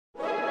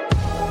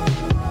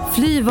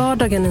Fly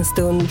vardagen en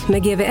stund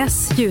med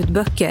GVS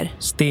ljudböcker.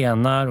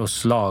 Stenar och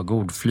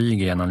slagord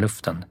flyger genom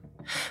luften.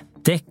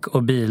 Däck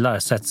och bilar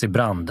sätts i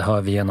brand,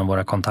 hör vi genom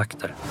våra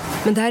kontakter.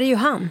 Men det här är ju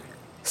han.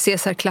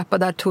 Cesar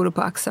klappade Arturo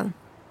på axeln.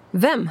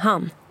 Vem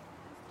han?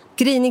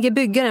 Grinige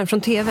byggaren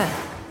från TV.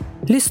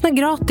 Lyssna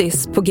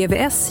gratis på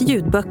GVS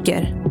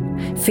ljudböcker.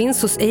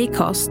 Finns hos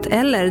Acast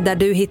eller där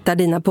du hittar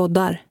dina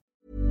poddar.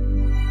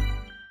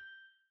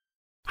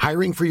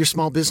 Hiring for your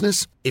small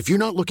business? If you're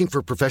not looking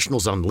for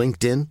professionals on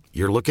LinkedIn,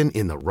 you're looking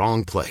in the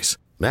wrong place.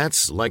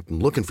 That's like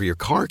looking for your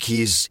car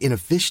keys in a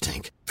fish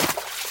tank.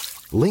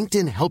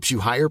 LinkedIn helps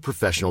you hire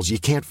professionals you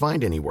can't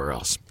find anywhere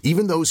else,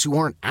 even those who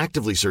aren't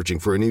actively searching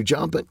for a new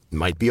job but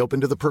might be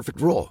open to the perfect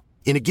role.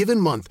 In a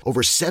given month,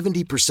 over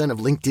 70%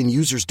 of LinkedIn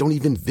users don't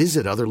even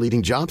visit other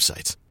leading job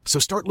sites. So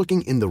start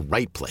looking in the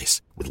right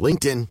place. With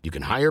LinkedIn, you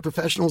can hire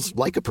professionals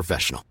like a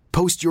professional.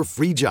 Post your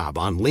free job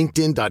on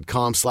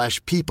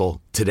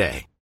linkedin.com/people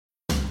today.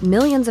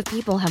 Millions of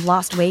people have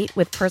lost weight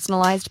with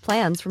personalized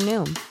plans from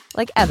Noom.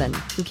 Like Evan,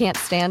 who can't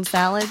stand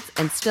salads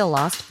and still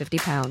lost 50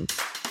 pounds.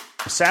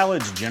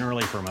 Salads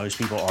generally for most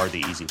people are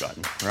the easy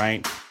button,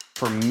 right?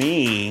 For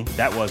me,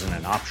 that wasn't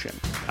an option.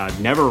 I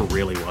never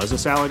really was a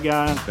salad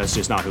guy. That's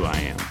just not who I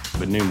am.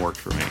 But Noom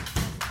worked for me.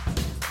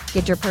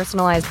 Get your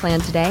personalized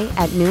plan today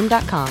at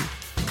Noom.com.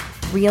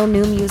 Real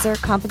Noom user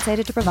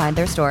compensated to provide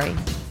their story.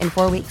 In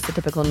 4 weeks, the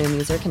typical Noom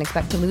user can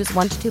expect to lose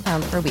 1 to 2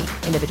 pounds per week.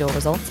 Individual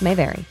results may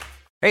vary.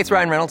 Hey, it's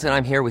Ryan Reynolds, and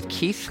I'm here with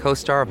Keith,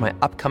 co-star of my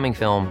upcoming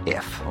film,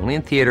 If, only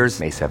in theaters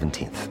May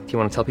 17th. Do you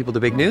want to tell people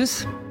the big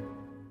news?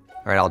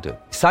 All right, I'll do it.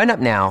 Sign up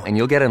now and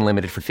you'll get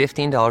unlimited for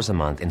 $15 a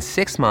month and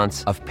 6 months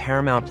of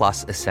Paramount Plus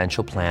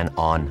Essential Plan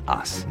on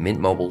us.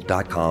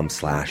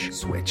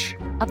 MintMobile.com/switch.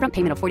 Upfront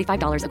payment of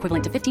 $45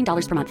 equivalent to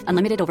 $15 per month.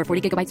 Unlimited over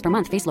 40 gigabytes per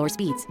month. Face lower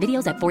speeds.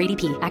 Videos at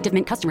 480p. Active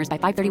Mint customers by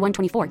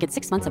 531.24 get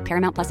 6 months of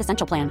Paramount Plus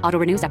Essential Plan. Auto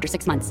renews after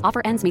 6 months.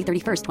 Offer ends May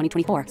 31st,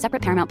 2024.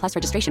 Separate Paramount Plus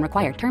registration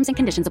required. Terms and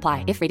conditions apply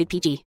if rated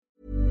PG.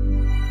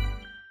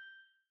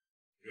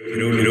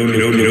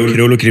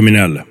 Krull och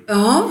kriminell.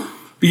 Ja.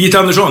 Birgitta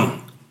Andersson,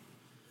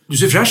 du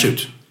ser fräsch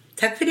ut.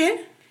 Tack för det.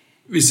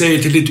 Vi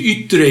säger till ditt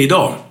yttre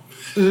idag.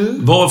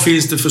 Vad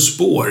finns det för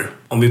spår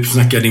om vi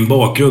snackar din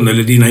bakgrund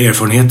eller dina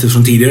erfarenheter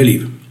från tidigare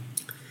liv?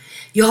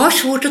 Jag har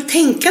svårt att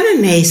tänka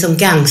med mig som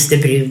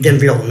gangsterbruden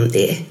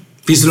Blondie.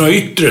 Finns det några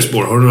yttre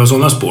spår? Har du några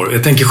sådana spår?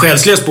 Jag tänker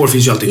själsliga spår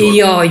finns ju alltid kvar.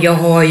 Ja, jag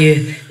har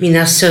ju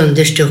mina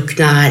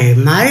sönderstuckna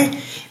armar.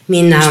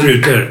 Mina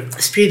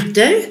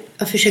sprutor.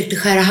 Jag försökte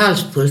skära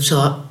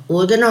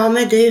halspulsådern av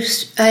mig. Det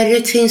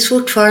ärret finns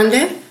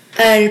fortfarande.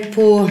 Är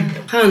på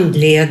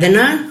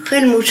handlederna,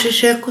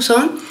 självmordsförsök och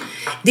sånt.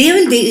 Det är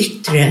väl det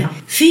yttre.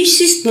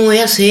 Fysiskt mår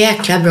jag så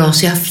jäkla bra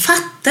så jag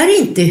fattar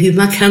inte hur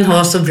man kan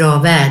ha så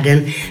bra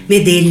värden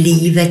med det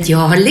livet jag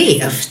har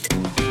levt.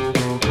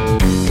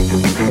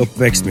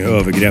 Uppväxt med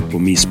övergrepp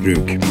och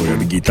missbruk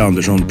började Birgitta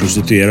Andersson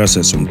prostituera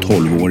sig som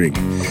 12-åring.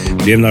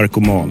 Blev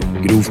narkoman,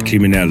 grovt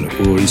kriminell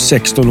och i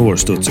 16 år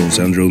studsade hon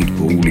sedan runt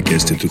på olika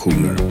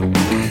institutioner.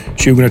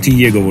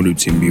 2010 gav hon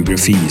ut sin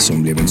biografi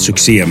som blev en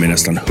succé med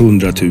nästan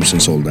 100 000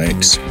 sålda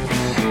ex.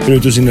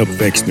 Förutom sin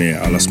uppväxt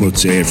med alla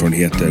smutsiga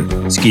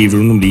erfarenheter skriver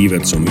hon om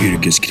livet som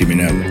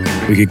yrkeskriminell,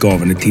 vilket gav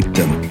henne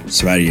titeln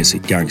Sveriges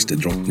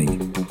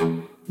gangsterdrottning.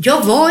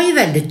 Jag var ju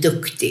väldigt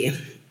duktig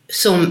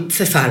som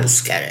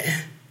förfalskare,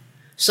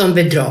 som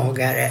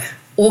bedragare.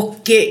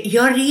 Och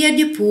jag red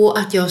ju på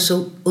att jag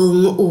såg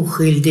ung och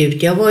oskyldig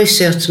ut. Jag var ju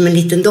söt som en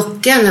liten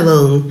docka när jag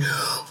var ung.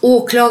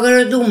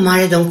 Åklagare och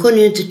domare, de kunde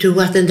ju inte tro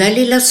att den där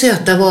lilla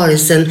söta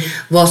varelsen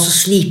var så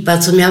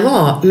slipad som jag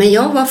var. Men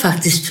jag var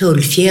faktiskt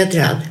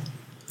fullfjädrad.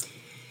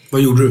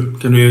 Vad gjorde du?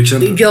 Kan du ge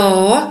exempel?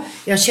 Ja,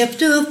 jag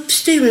köpte upp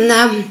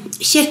stulna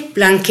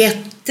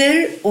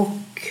checkblanketter och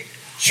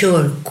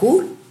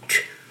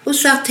körkort. Och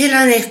satt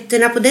hela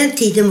nätterna. På den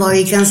tiden var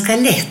det ganska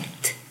lätt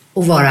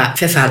att vara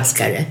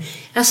förfalskare.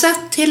 Jag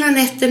satt hela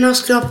nätterna och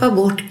skrapade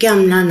bort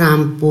gamla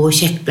namn på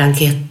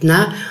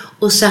checkblanketterna.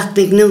 Och satt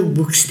med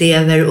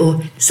gnuggbokstäver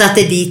och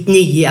satte dit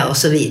nya och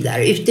så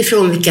vidare.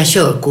 Utifrån vilka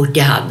körkort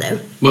jag hade.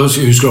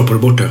 Hur skrapar du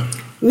bort det?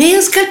 Med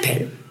en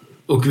skalpell.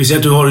 Och vi säger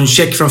att du har en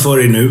check framför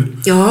dig nu.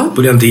 Ja.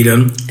 På den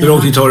tiden. Hur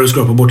lång tid tar det att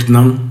skrapa bort ditt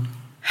namn?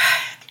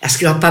 Jag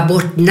skrapade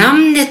bort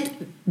namnet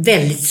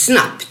väldigt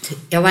snabbt.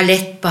 Jag var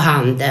lätt på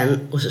handen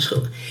och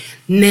så.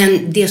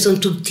 Men det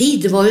som tog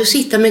tid var ju att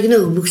sitta med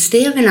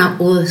gnuggbokstäverna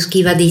och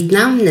skriva dit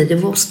namnet. Det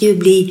måste ju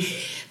bli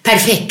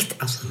perfekt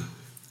alltså.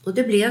 Och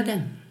det blev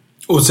det.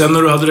 Och sen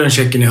när du hade den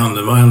checken i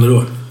handen, vad hände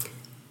då?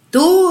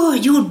 Då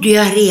gjorde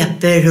jag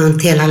repor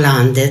runt hela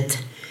landet.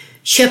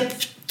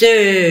 Köpte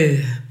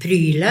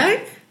prylar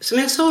som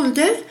jag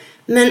sålde.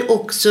 Men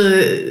också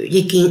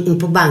gick in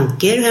på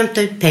banker och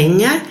hämtade ut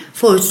pengar.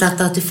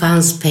 Förutsatt att det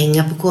fanns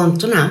pengar på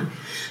kontorna.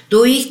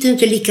 Då gick det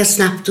inte lika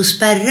snabbt att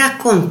spärra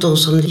konton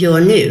som det gör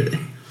nu.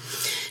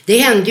 Det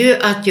hände ju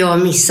att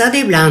jag missade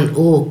ibland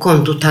och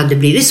kontot hade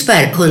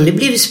kunde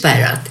blivit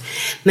spärrat.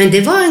 Men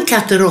det var en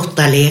katt- och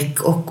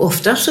råttalek och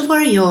ofta så var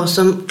det jag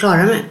som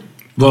klarade mig.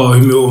 Vad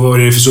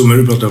är det för summor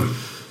du pratar om?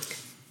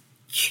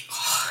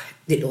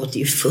 Det låter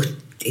ju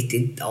futtigt.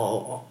 riktigt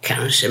idag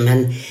kanske,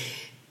 men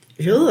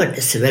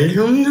rörde sig väl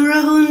om några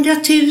 100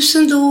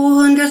 000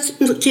 då, 100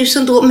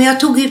 000 då. Men jag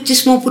tog ut i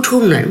små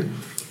portioner.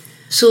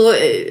 Så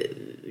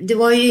det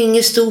var ju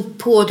inget stort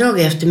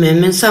pådrag efter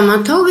mig, men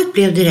sammantaget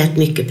blev det rätt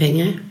mycket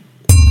pengar.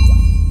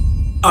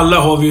 Alla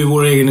har vi ju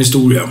vår egen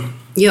historia.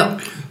 Ja.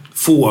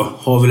 Få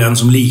har väl en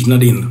som liknar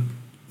din.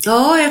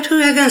 Ja, jag tror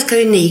jag är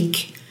ganska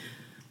unik.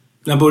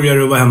 När började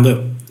du och vad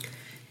hände?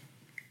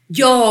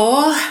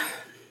 Ja,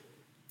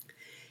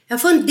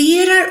 jag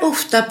funderar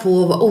ofta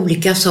på vad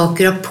olika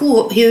saker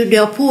hur det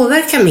har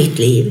påverkat mitt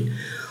liv.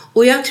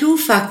 Och jag tror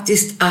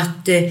faktiskt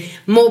att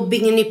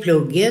mobbingen i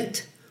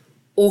plugget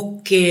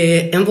och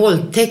en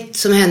våldtäkt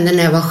som hände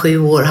när jag var 7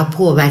 år har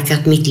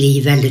påverkat mitt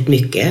liv väldigt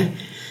mycket.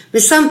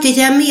 Men samtidigt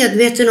är jag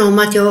medveten om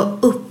att jag är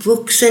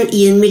uppvuxen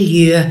i en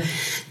miljö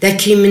där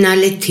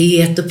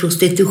kriminalitet och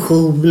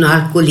prostitution och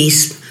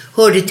alkoholism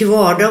hörde till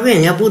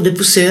vardagen. Jag bodde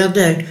på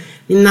Söder.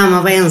 Min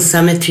mamma var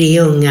ensam med 3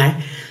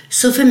 ungar.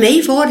 Så för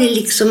mig var det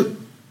liksom,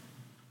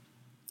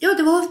 ja,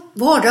 det var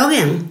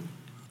vardagen.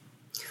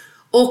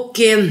 Och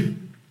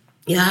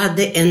jag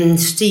hade en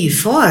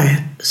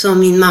styvfar som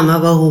min mamma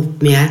var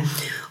ihop med.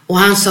 Och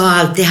han sa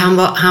alltid, han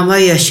var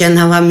ökänd,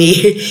 han var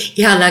med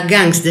i alla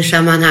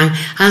gangstersammanhang.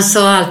 Han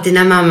sa alltid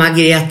när mamma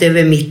grät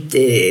över mitt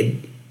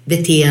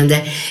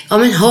beteende. Ja,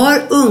 men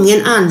har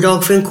ungen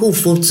anlag för en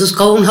kofot så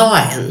ska hon ha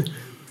en.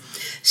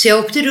 Så jag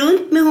åkte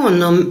runt med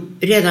honom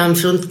redan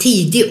från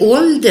tidig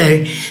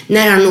ålder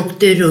när han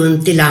åkte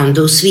runt i land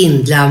och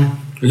svindla.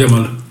 Hur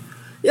gammal?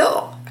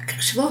 Ja,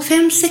 kanske var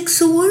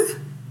 5-6 år.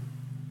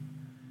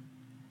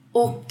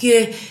 Och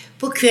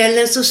på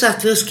kvällen så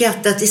satt vi och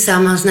skrattade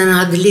tillsammans när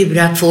han hade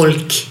lurat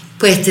folk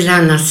på ett eller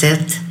annat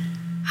sätt.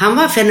 Han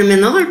var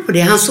fenomenal på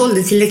det. Han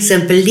sålde till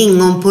exempel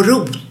lingon på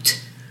rot.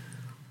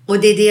 Och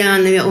det är det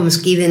han är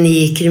omskriven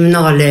i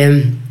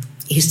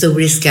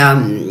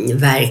kriminalhistoriska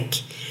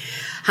verk.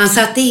 Han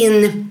satte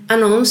in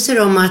annonser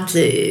om att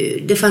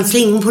det fanns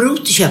lingon på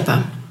rot att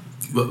köpa.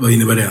 Vad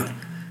innebär det?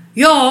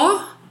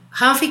 Ja,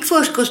 han fick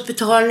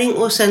förskottsbetalning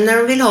och sen när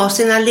de vill ha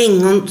sina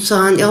lingon sa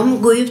han, ja,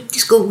 men gå ut i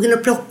skogen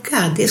och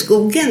plocka. Det är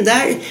skogen,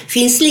 där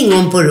finns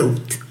lingon på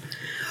rot.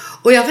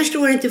 Och jag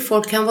förstår inte hur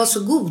folk kan vara så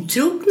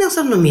godtrogna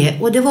som de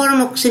är. Och det var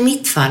de också i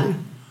mitt fall.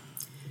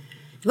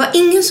 Det var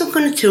ingen som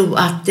kunde tro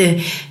att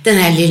den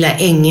här lilla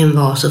ängen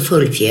var så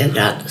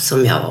fullfjädrad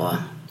som jag var.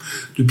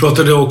 Du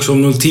pratade också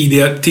om de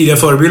tidiga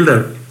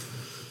förebilder.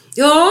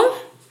 Ja,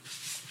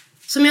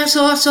 som jag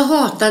sa så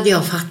hatade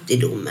jag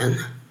fattigdomen.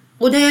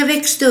 Och när jag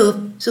växte upp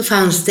så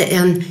fanns det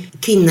en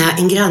kvinna,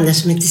 en granne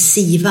som hette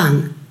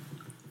Sivan.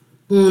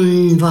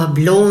 Hon var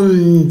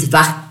blond,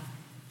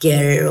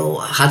 vacker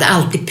och hade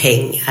alltid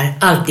pengar,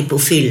 alltid på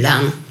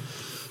fyllan.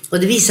 Och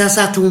det visade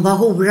sig att hon var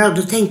hora och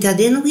då tänkte jag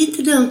det är nog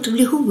inte dumt att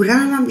bli hora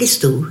när man blir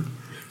stor.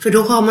 För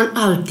då har man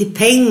alltid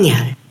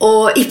pengar.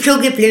 Och i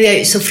plugget blev jag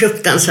ju så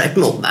fruktansvärt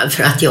mobbad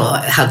för att jag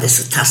hade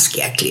så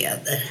taskiga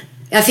kläder.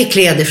 Jag fick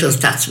kläder från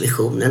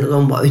Stadsmissionen och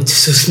de var inte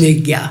så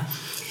snygga.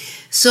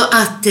 Så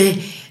att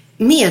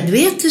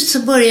medvetet så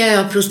började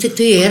jag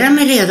prostituera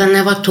mig redan när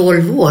jag var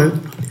 12 år.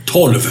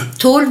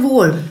 12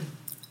 år.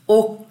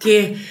 Och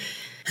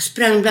jag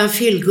sprang bland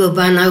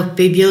fyllgubbarna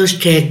uppe i Björns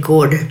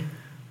trädgård.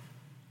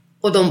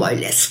 Och de var ju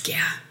läskiga.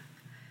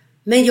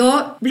 Men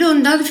jag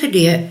blundade för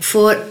det.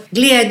 För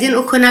glädjen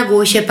att kunna gå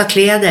och köpa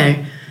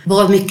kläder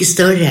var mycket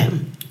större.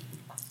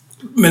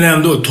 Men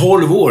ändå,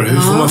 12 år. Hur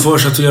får man för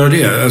sig att göra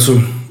det?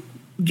 Alltså...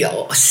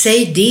 Ja,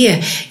 säg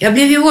det. Jag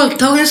blev ju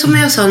våldtagen som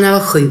jag sa när jag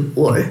var 7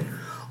 år.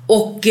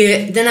 Och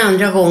den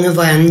andra gången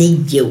var jag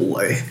 9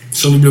 år.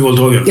 Som du blev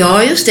våldtagen?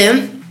 Ja, just det.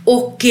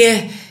 Och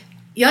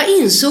jag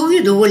insåg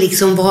ju då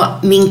liksom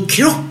vad min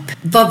kropp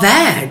var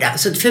värd.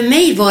 Alltså för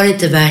mig var det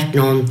inte värt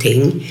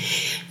någonting.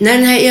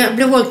 När jag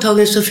blev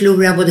våldtagen så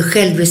förlorade jag både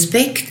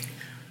självrespekt,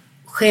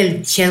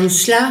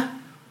 självkänsla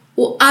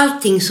och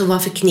allting som var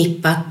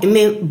förknippat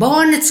med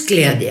barnets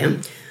glädje.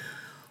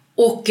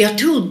 Och jag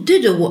trodde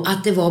då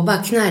att det var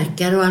bara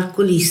knarkare och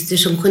alkoholister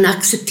som kunde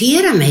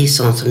acceptera mig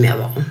sån som jag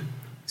var.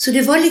 Så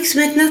det var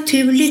liksom ett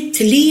naturligt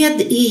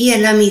led i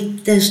hela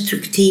mitt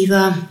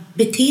destruktiva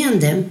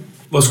beteende.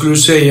 Vad skulle du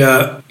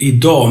säga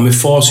idag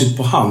med facit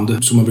på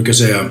hand, som man brukar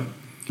säga?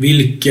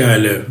 Vilka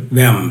eller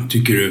vem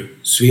tycker du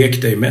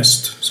svek dig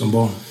mest som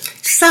barn?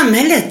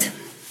 Samhället.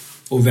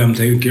 Och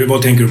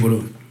vad tänker du på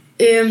då?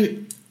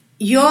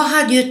 Jag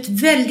hade ju ett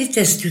väldigt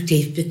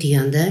destruktivt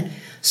beteende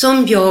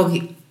som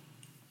jag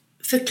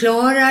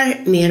förklarar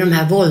med de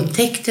här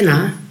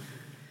våldtäkterna.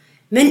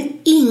 Men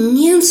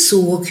ingen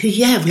såg hur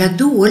jävla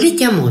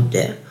dåligt jag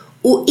mådde.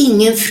 Och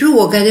ingen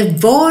frågade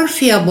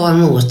varför jag bar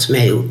mig åt som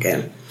jag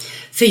gjorde.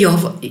 För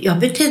jag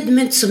betedde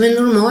mig inte som en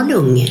normal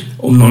unge.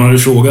 Om någon hade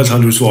frågat,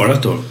 hade du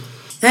svarat då?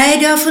 Nej,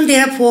 det har jag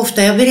funderat på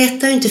ofta. Jag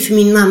berättar inte för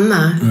min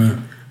mamma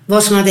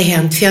vad som hade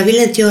hänt. För jag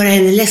ville inte göra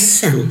henne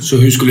ledsen. Så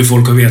hur skulle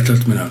folk ha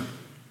vetat med det?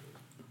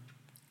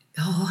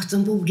 Ja,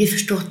 de borde ju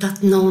förstått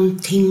att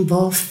någonting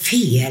var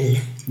fel.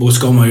 Vad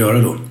ska man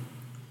göra då?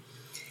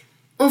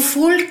 Om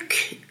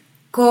folk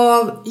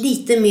gav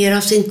lite mer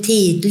av sin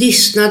tid,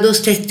 lyssnade och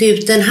sträckte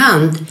ut en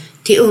hand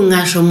till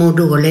ungar som mår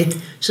dåligt,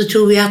 så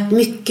tror jag att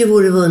mycket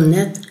vore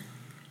vunnet.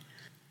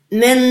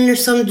 Men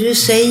som du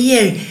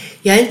säger,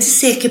 jag är inte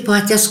säker på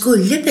att jag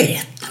skulle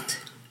berättat.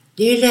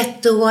 Det är ju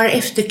lätt att vara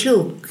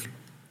efterklok.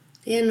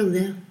 Det är nog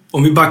det.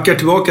 Om vi backar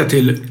tillbaka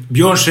till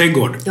Björns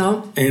trädgård.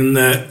 Ja. En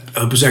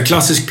jag på säga,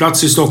 klassisk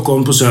plats i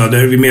Stockholm på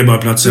Söder vid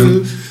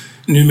Medborgarplatsen.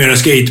 Numera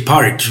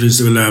skatepark finns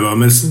det väl där, va?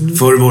 Men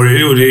förr var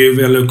det, och det är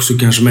väl också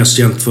kanske mest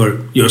känt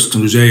för just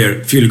som du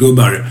säger,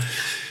 fyllgubbar.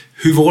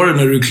 Hur var det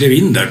när du klev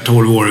in där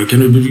 12 år? Kan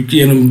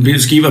du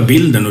beskriva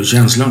bilden och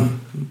känslan?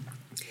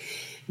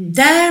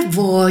 Där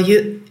var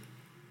ju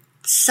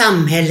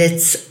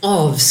samhällets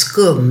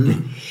avskum.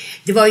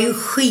 Det var ju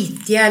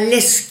skitiga,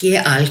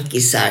 läskiga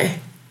alkisar.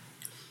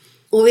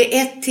 Och vid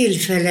ett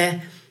tillfälle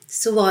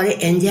så var det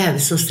en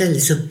jävel som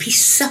ställde sig och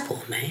pissade på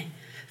mig.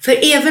 För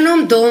även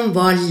om de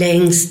var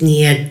längst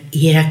ner i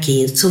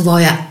hierarkin så var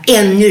jag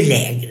ännu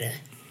lägre.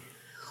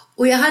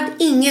 Och jag hade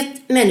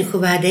inget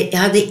människovärde, jag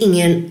hade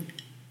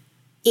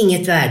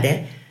inget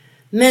värde.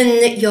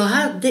 Men jag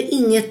hade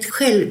inget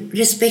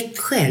respekt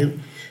själv.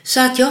 Så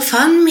att jag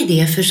fann mig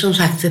det för, som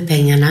sagt, för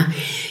pengarna.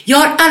 Jag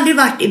har aldrig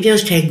varit i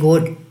Björns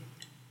trädgård.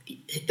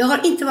 Jag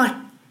har inte varit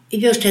i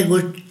Björns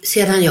trädgård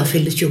sedan jag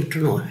fyllde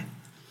 14 år.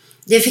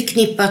 Det är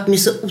förknippat med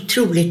så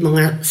otroligt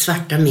många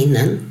svarta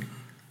minnen.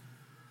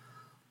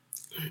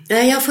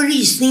 Jag får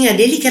rysningar.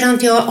 Det är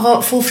likadant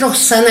jag får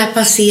frossa när jag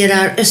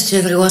passerar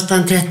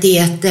Östgötagatan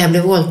 31 där jag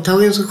blev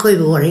våldtagen som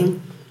 7-åring.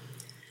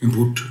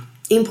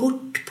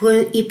 Import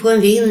på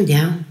en vind,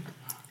 ja.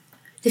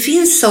 Det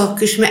finns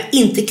saker som jag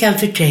inte kan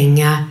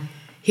förtränga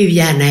hur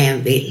gärna jag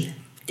än vill.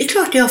 Det är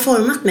klart jag har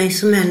format mig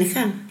som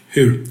människa.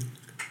 Hur?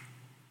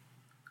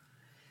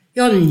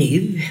 Ja,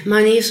 nu.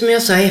 Man är som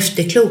jag sa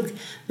efterklok.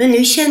 Men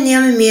nu känner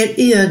jag mig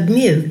mer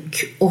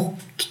ödmjuk och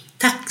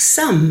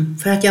tacksam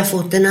för att jag har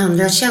fått en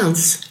andra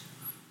chans.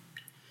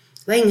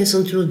 Det var ingen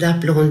som trodde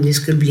att Blondie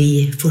skulle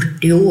bli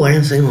 40 år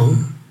ens en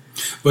gång.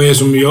 Vad är det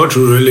som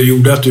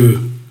gjorde att du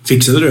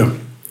fixade det?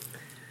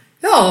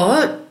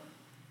 Ja,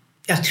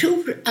 jag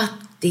tror att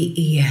det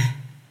är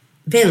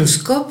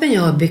vänskapen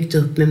jag har byggt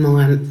upp med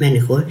många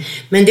människor.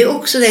 Men det är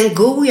också den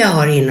go jag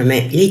har inom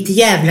mig. Lite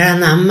jävlar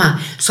anamma.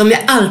 Som jag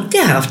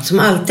alltid har haft. Som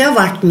alltid har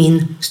varit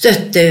min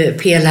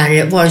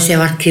stöttepelare. Vare sig jag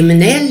har varit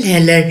kriminell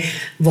eller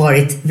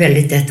varit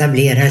väldigt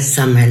etablerad i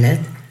samhället.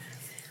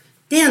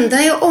 Det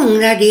enda jag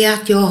ångrar är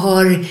att jag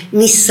har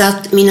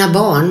missat mina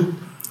barn.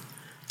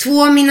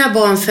 2 av mina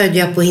barn födde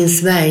jag på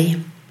Hinsberg.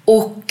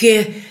 Och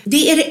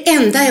det är det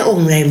enda jag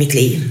ångrar i mitt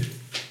liv.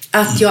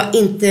 Att jag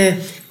inte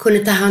kunde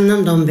ta hand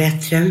om dem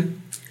bättre.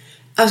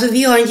 Alltså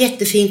vi har en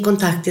jättefin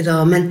kontakt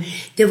idag. Men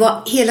det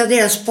var hela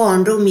deras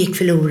barndom gick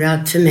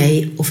förlorad för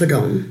mig och för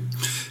dem.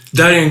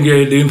 Där är en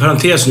grej, det är en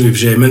parentes nu i och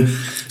för sig. Men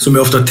som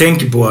jag ofta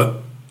tänker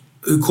på.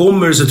 Hur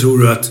kommer det så tror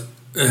du att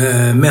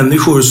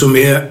människor som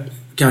är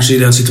kanske i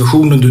den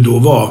situationen du då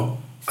var.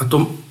 Att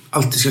de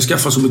alltid ska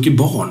skaffa så mycket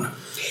barn.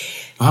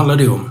 Vad handlar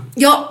det om?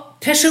 Ja,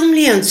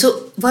 personligen så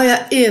var jag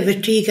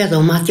övertygad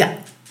om att jag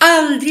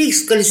aldrig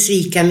skulle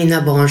svika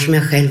mina barn som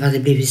jag själv hade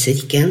blivit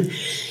sviken.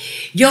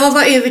 Jag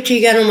var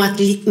övertygad om att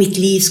mitt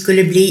liv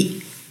skulle bli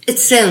ett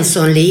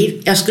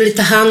Svenssonliv. Jag skulle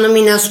ta hand om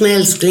mina små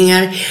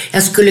älsklingar.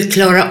 Jag skulle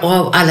klara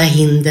av alla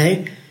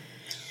hinder.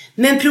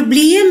 Men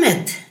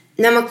problemet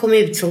när man kommer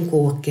ut från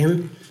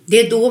kåken, det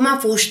är då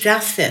man får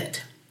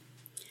straffet.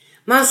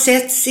 Man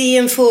sätts i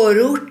en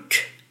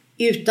förort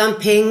utan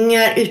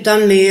pengar,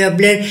 utan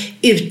möbler,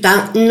 utan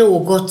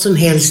något som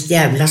helst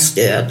jävla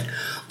stöd.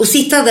 Och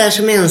sitta där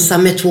som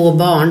ensam med 2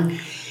 barn.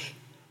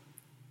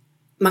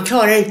 Man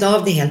klarar inte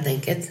av det helt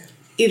enkelt.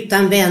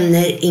 Utan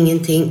vänner,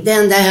 ingenting. Det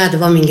enda jag hade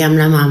var min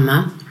gamla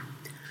mamma.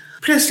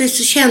 Plötsligt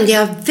så kände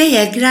jag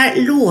vägrar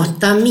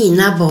låta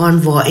mina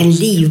barn vara en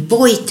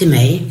livboj till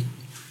mig.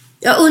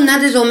 Jag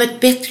unnade dem ett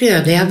bättre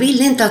öde. Jag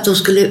ville inte att de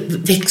skulle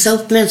växa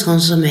upp med en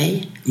sån som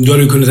mig. Du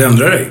hade kunnat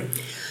ändra dig?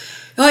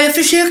 Ja, jag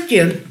försökte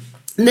ju.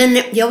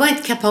 Men jag var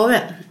inte kapabel.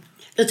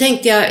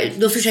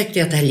 Då försökte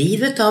jag ta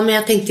livet av mig.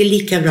 Jag tänkte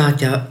lika bra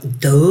att jag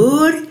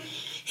dör.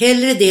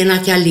 Hellre det än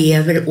att jag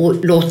lever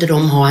och låter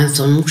dem ha en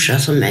sån morsa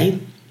som mig.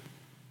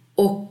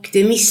 Och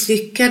det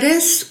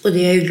misslyckades och det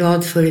är jag ju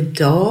glad för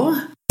idag.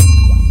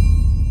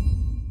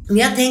 Men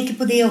jag tänker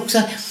på det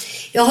också.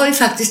 Jag har ju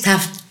faktiskt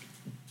haft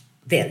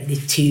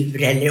väldigt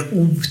tur eller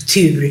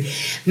otur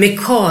med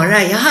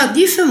Kara. Jag hade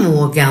ju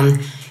förmågan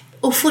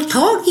att få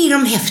tag i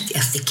de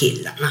häftigaste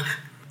killarna.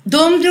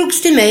 De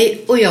drogs till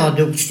mig och jag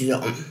drogs till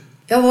dem.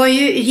 Jag var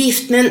ju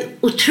gift med en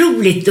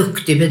otroligt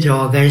duktig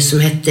bedragare som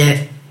hette,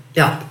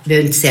 jag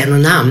behöver inte säga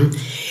någon namn.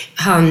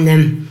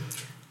 Han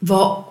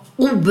var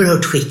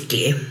oerhört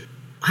skicklig.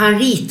 Han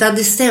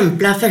ritade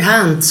stämplar för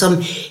hand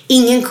som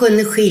ingen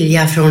kunde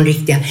skilja från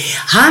riktiga.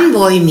 Han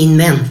var ju min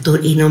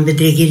mentor inom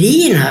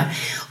bedrägerierna.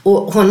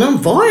 Och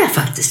honom var jag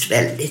faktiskt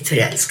väldigt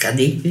förälskad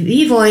i.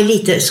 Vi var ju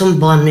lite som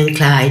Bonnie och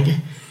Clyde.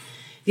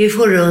 Vi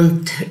får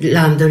runt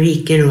land och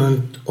rike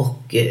runt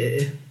och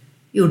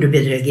gjorde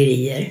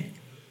bedrägerier.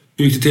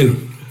 Hur gick det till?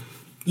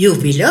 Jo,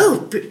 vi la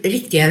upp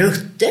riktiga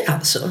rutter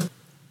alltså.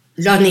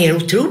 La ner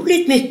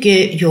otroligt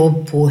mycket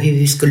jobb på hur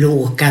vi skulle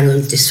åka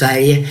runt i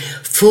Sverige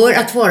för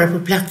att vara på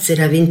platser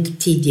där vi inte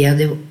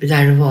tidigare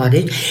där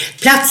varit.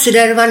 Platser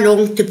där det var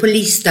långt till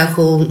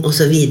polisstation och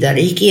så vidare.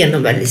 Det gick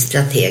igenom väldigt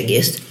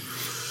strategiskt.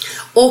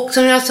 Och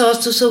som jag sa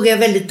så såg jag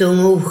väldigt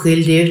ung och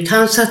oskyldig ut.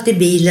 Han satt i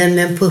bilen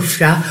med en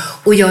puffra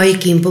och jag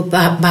gick in på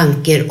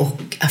banker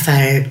och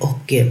affärer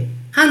och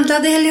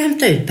handlade eller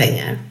hämtade ut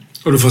pengar.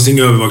 Och då fanns det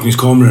inga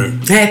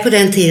övervakningskameror? Nej, på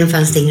den tiden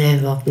fanns det inga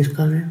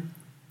övervakningskameror.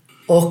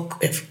 Och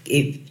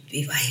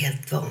vi var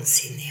helt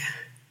vansinniga.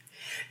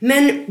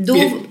 Men då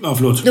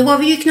var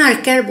vi ju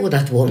knarkare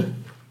båda två.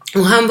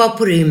 Och han var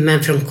på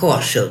rymmen från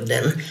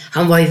Karsudden.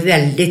 Han var ju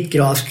väldigt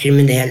gravt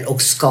kriminell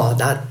och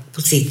skadad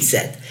på sitt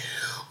sätt.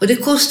 Och det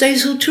kostar ju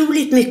så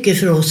otroligt mycket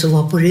för oss att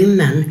vara på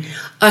rymmen.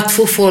 Att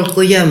få folk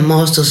att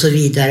gömma oss och så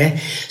vidare.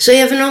 Så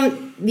även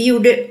om vi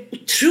gjorde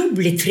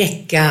otroligt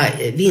fräcka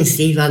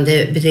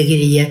vinstgivande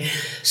bedrägerier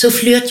så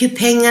flöt ju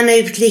pengarna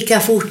ut lika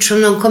fort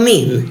som de kom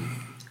in.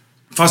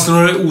 Fanns det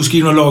några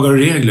oskrivna lagar och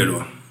regler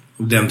då?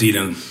 På den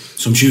tiden?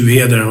 Som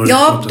tjuvheder?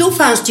 Ja, då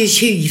fanns det ju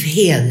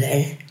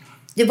tjuvheder.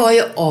 Det var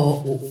ju A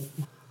och O.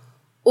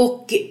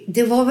 Och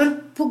det var väl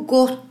på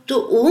gott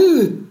och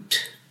ont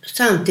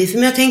samtidigt. För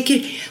jag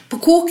tänker, på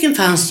kåken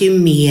fanns det ju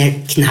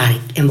mer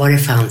knark än vad det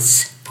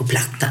fanns på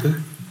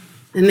plattan.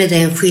 Men med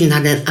den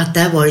skillnaden att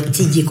där var det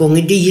 10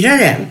 gånger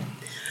dyrare.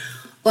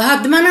 Och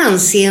hade man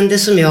anseende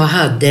som jag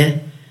hade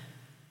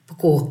på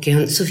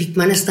kåken så fick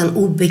man nästan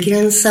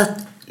obegränsat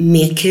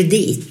med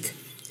kredit.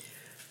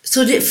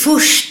 Så det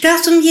första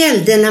som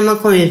gällde när man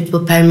kom ut på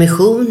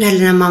permission eller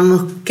när man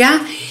muckade,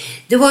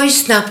 det var ju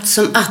snabbt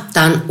som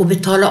attan att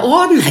betala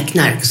av de här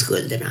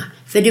knarkskulderna.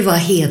 För det var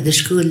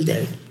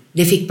hedersskulder.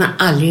 Det fick man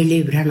aldrig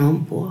lura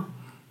någon på.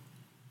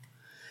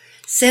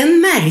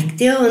 Sen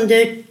märkte jag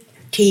under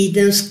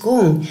tidens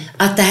gång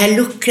att det här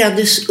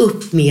luckrades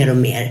upp mer och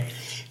mer.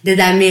 Det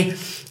där med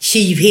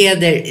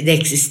tjuvheder, det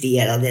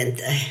existerade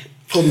inte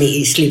på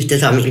mig i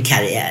slutet av min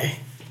karriär.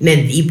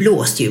 Men vi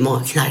blåste ju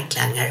många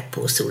knarklangare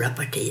på stora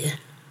partier.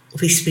 Och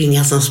fick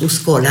springa som små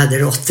skållade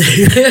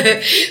råttor.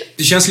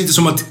 Det känns lite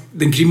som att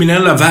den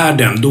kriminella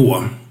världen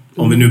då,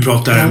 om vi nu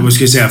pratar, vad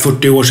ska jag säga,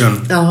 40 år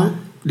sedan. Ja.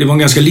 Det var en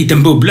ganska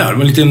liten bubbla,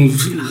 en liten,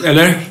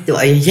 eller? Det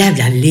var en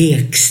jävla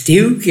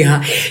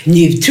lekstuga.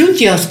 Nu trodde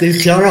jag skulle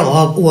klara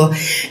av att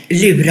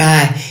lura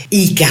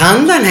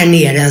ICA-handlaren här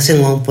nere ens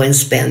en gång på en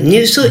spänn.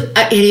 Nu så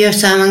är det ju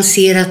så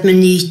avancerat med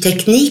ny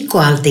teknik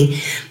och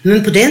allting.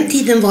 Men på den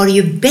tiden var det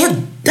ju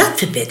bäddat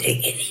för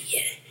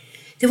bedrägerier.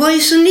 Det var ju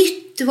så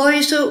nytt, det var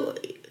ju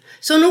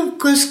sån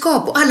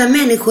okunskap och alla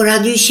människor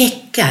hade ju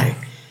checkar.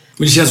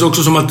 Men det känns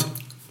också som att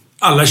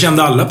alla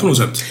kände alla på något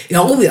sätt.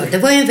 Ja, det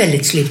var ju en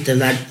väldigt sluten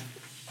värld.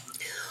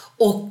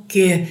 Och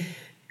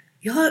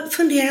jag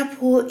funderar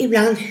på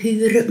ibland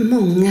hur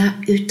många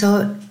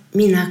utav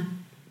mina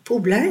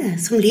polare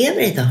som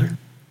lever idag.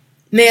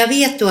 Men jag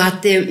vet då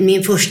att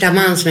min första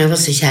man som jag var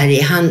så kär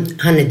i,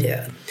 han är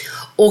död.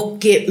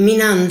 Och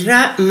min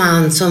andra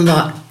man som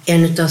var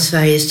en av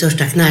Sveriges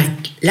största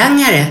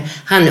knarklangare,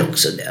 han är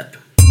också död.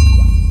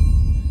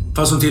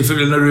 Fast som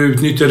tillfälle när du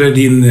utnyttjade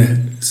din,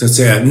 så att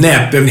säga,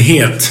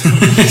 näpenhet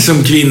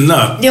som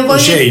kvinna och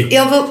tjej.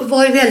 Jag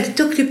var ju väldigt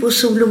duktig på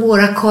sol och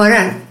våra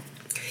karlar.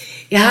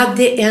 Jag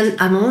hade en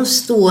annons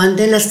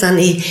stående nästan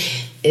i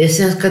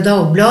Svenska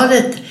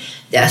Dagbladet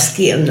där jag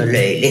skrev något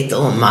löjligt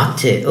om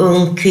att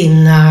ung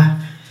kvinna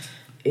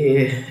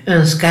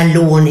önskar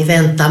lån i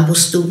väntan på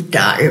stort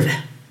arv.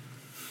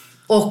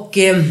 Och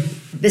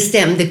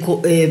bestämde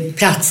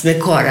plats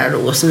med karlar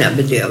då som jag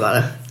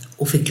bedövade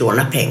och fick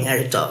låna pengar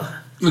utav.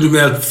 Men du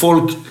menar att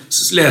folk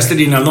läste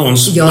din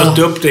annons och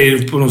mötte upp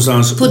dig på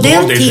någonstans och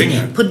gav dig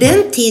pengar? På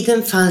den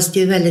tiden fanns det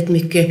ju väldigt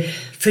mycket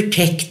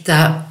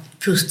förtäckta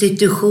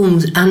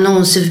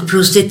annonser för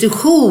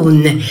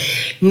prostitution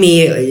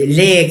med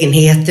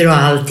lägenheter och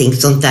allting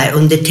sånt där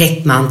under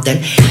täckmantel.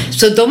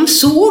 Så de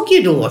såg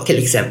ju då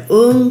till exempel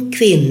ung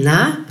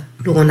kvinna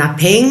låna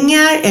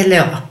pengar eller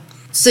ja.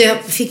 Så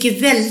jag fick ju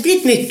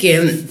väldigt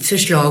mycket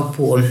förslag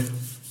på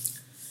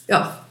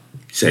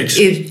sex.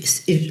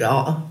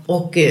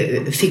 Och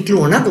fick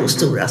låna då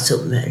stora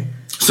summor.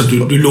 Så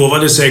du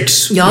lovade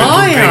sex men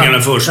tog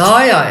pengarna först?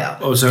 Ja.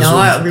 Och sen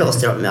jag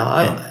blåste dem,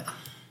 ja.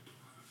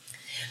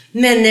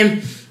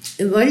 Men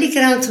det var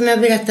likadant som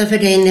jag berättade för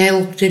dig när jag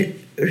åkte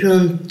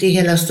runt i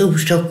hela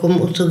Storstockholm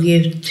och tog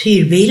ut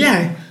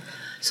hyrbilar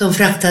som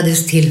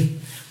fraktades till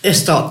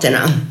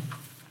öststaterna.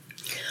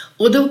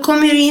 Och då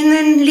kom ju in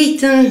en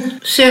liten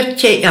söt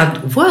tjej. Ja,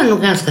 då var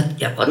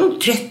jag var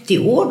nog 30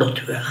 år då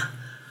tror jag.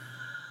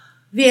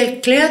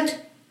 Välklädd,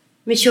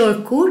 med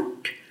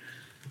körkort.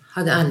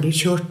 Hade aldrig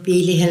kört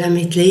bil i hela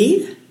mitt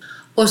liv.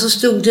 Och så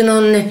stod det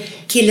någon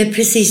kille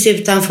precis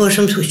utanför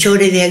som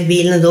körde iväg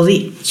bilen. Då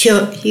vi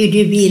hyrde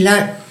ju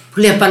bilar på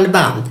löpande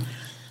band.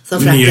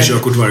 Nya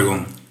körkort varje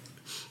gång?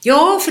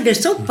 Ja,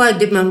 för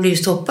det man blev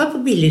stoppad på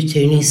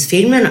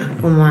biluthyrningsfilmerna.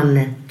 Om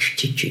man...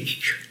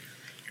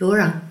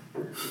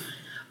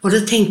 Och då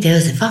tänkte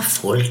jag, vad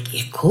folk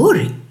är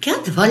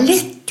korkade. Vad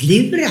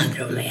lättlurade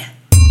de är.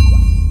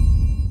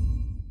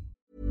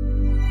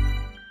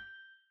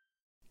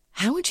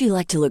 How would you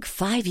like to look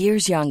 5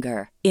 years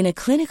younger? In a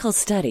clinical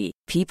study,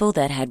 People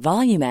that had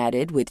volume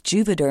added with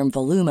Juvederm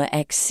Voluma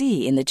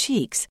XC in the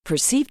cheeks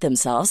perceived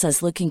themselves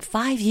as looking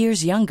 5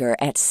 years younger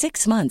at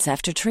 6 months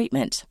after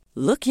treatment.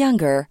 Look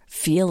younger,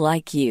 feel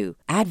like you.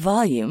 Add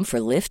volume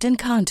for lift and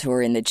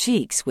contour in the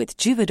cheeks with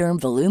Juvederm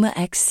Voluma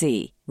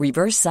XC.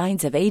 Reverse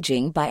signs of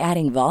aging by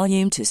adding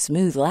volume to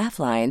smooth laugh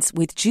lines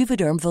with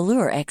Juvederm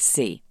Volure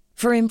XC.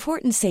 For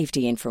important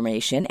safety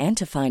information and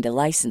to find a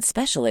licensed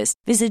specialist,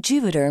 visit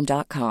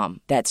Juvederm.com.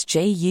 That's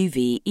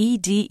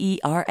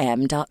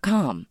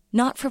JUVEDERM.com.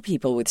 Not for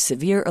people with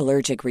severe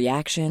allergic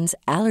reactions,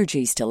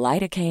 allergies to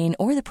lidocaine,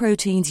 or the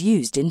proteins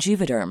used in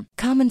Juvederm.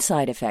 Common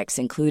side effects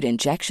include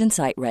injection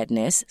site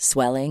redness,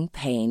 swelling,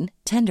 pain,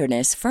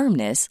 tenderness,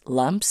 firmness,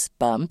 lumps,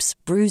 bumps,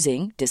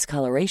 bruising,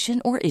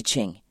 discoloration, or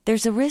itching.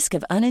 There's a risk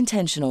of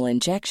unintentional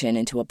injection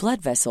into a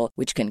blood vessel,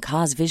 which can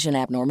cause vision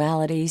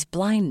abnormalities,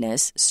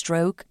 blindness,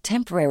 stroke,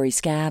 temporary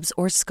scabs,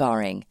 or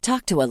scarring.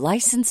 Talk to a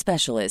licensed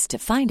specialist to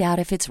find out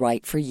if it's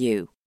right for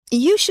you.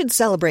 You should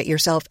celebrate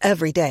yourself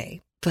every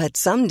day, but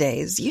some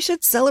days you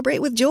should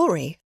celebrate with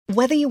jewelry.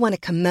 Whether you want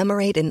to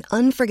commemorate an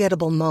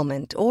unforgettable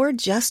moment or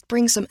just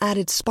bring some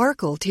added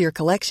sparkle to your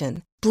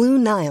collection, Blue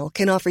Nile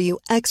can offer you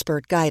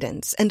expert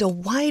guidance and a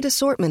wide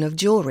assortment of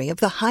jewelry of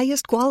the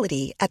highest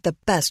quality at the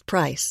best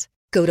price.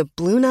 Go to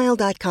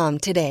BlueNile.com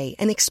today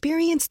and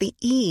experience the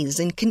ease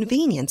and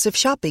convenience of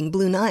shopping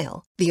Blue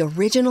Nile, the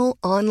original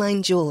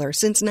online jeweler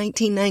since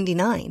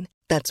 1999.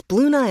 That's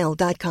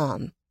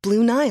BlueNile.com.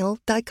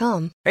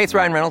 BlueNile.com. Hey, it's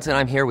Ryan Reynolds, and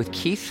I'm here with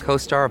Keith,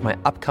 co-star of my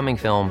upcoming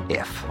film,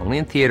 If, only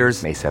in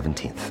theaters May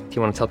 17th. Do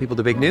you want to tell people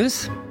the big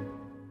news?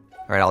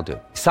 All right, I'll do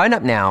it. Sign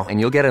up now and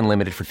you'll get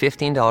unlimited for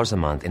 $15 a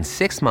month and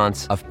 6 months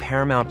of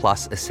Paramount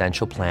Plus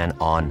Essential Plan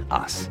on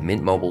us.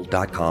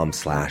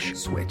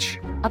 MintMobile.com/switch.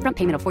 Upfront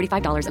payment of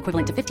 $45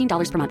 equivalent to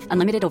 $15 per month.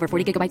 Unlimited over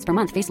 40 gigabytes per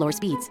month. Face lower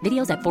speeds.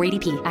 Videos at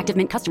 480p. Active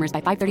Mint customers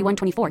by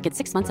 531.24 get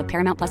 6 months of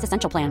Paramount Plus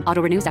Essential Plan.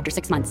 Auto renews after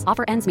 6 months.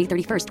 Offer ends May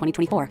 31st,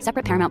 2024.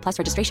 Separate Paramount Plus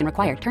registration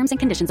required. Terms and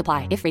conditions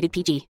apply if rated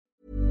PG.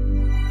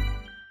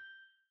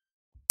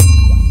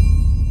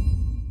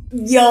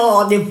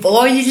 Ja, det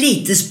var ju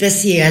lite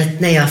speciellt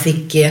när jag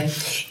fick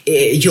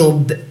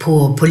jobb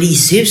på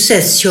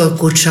polishusets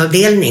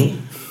körkortsavdelning.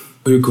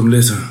 Hur kom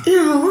det sig?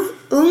 Ja,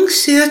 ung,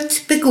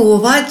 söt,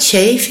 begåvad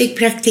tjej fick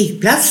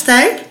praktikplats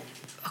där.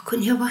 Vad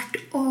kunde jag ha varit?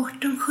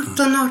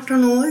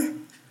 18 år.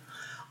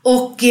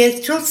 Och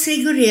trots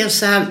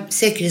rigorösa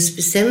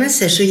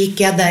säkerhetsbestämmelser så gick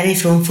jag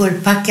därifrån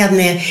fullpackad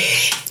med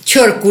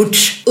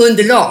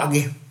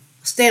körkortsunderlag.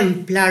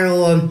 Stämplar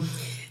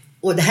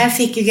och det här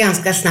fick ju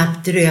ganska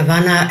snabbt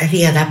rövarna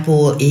reda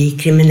på i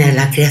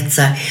kriminella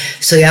kretsar.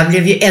 Så jag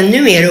blev ju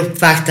ännu mer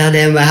uppvaktad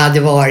än vad jag hade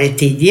varit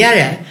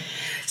tidigare.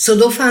 Så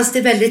då fanns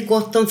det väldigt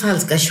gott om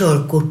falska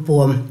körkort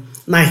på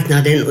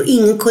marknaden. Och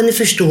ingen kunde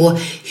förstå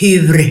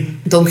hur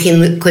de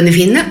kunde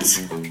finnas.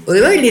 Och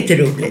det var ju lite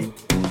roligt.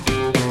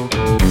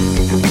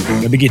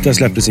 När Birgitta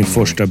släppte sin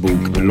första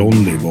bok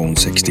Blondie var hon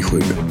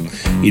 67.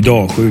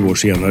 Idag, 7 år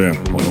senare,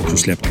 har hon också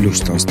släppt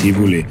Lustans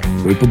Tivoli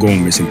och är på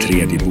gång med sin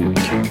 3:e bok.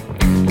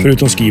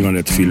 Förutom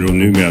skrivandet fyller hon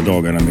numera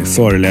dagarna med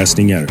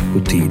föreläsningar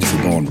och tid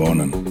för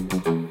barnbarnen.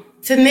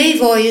 För mig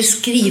var ju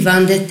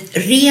skrivandet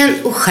ren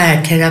och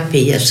skär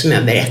terapi, som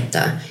jag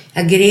berättade.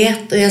 Jag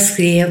grät och jag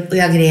skrev och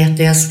jag grät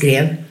och jag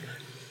skrev.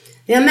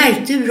 När jag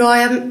märkte hur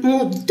bra jag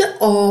mådde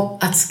av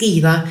att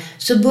skriva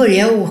så började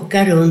jag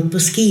åka runt på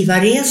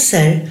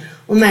skrivarresor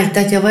och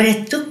märkte att jag var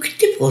rätt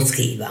duktig på att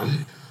skriva.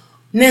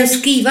 Men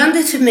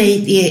skrivandet för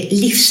mig är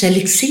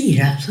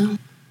livselixir alltså.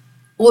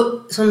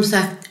 Och som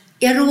sagt,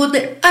 jag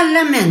råder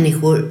alla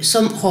människor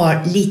som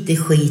har lite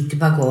skit i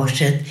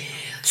bagaget.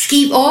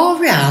 Skriv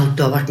av det allt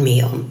du har varit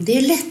med om. Det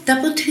är lätta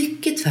på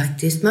trycket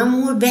faktiskt. Man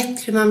mår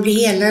bättre, man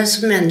blir helare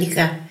som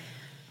människa.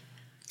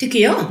 Tycker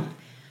jag.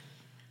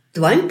 Det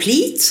var en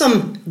plit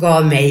som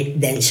gav mig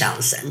den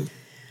chansen.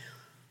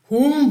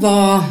 Hon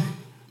var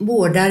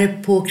vårdare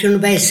på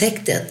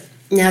Kronobergshäktet.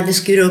 Jag hade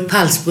skurit upp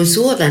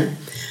halspulsådern.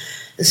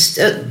 En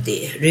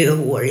stöddig,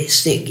 rödhårig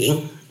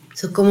snygging.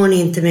 Så kom hon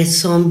in till mig och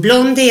sa: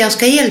 Blondie, jag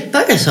ska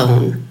hjälpa dig, sa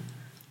hon.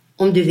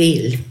 Om du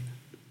vill.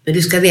 Men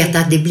du ska veta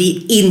att det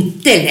blir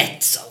inte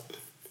lätt, sa hon.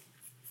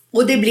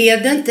 Och det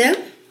blev det inte.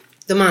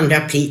 De andra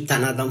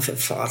plitarna, de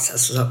förfasade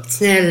sig. Så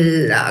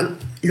snälla,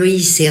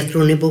 Louise heter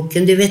hon i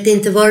boken. Du vet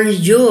inte vad du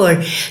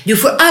gör. Du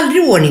får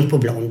aldrig ordning på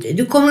Blondie.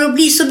 Du kommer att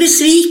bli så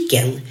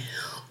besviken.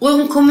 Och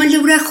hon kommer att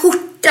lura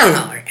skjortan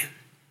av det.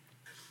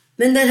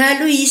 Men den här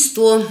Louise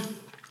då,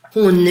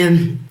 hon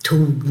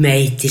tog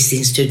mig till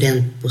sin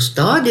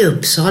studentbostad i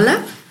Uppsala.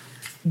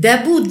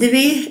 Där bodde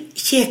vi,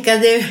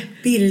 käkade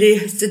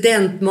billig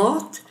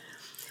studentmat.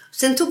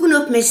 Sen tog hon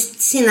upp med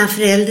sina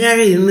föräldrar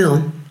i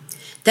Umeå.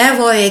 Där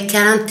var jag i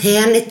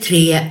karantän i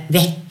 3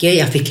 veckor.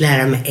 Jag fick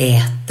lära mig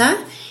äta.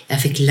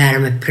 Jag fick lära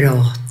mig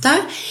prata.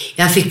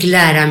 Jag fick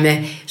lära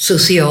mig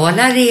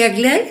sociala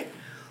regler.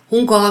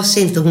 Hon gav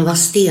sig inte, hon var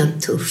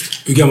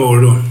stentuff. Hur gammal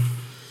var du då?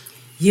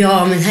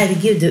 Ja, men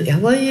herregud, jag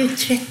var ju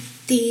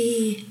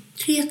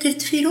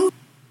 33-34 år.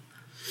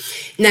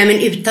 Nej, men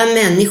utan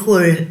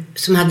människor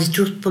som hade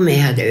trott på mig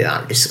hade jag ju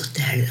aldrig suttit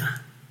här idag.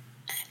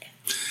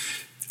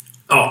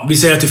 Ja, vi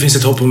säger att det finns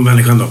ett hopp om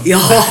människan då.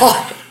 Ja,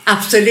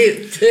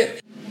 absolut.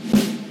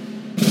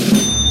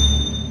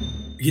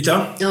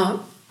 Birgitta?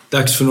 Ja.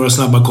 Dags för några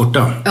snabba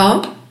korta.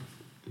 Ja.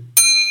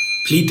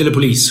 Plit eller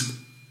polis?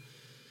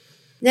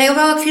 När jag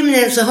var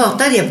kriminell så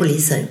hatade jag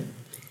poliser.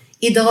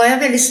 Idag har jag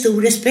väldigt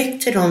stor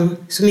respekt för dem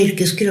som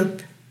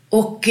yrkesgrupp.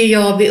 Och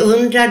jag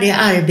beundrar det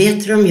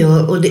arbete de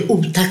gör och det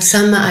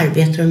otacksamma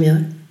arbete de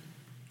gör.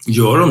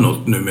 Gör de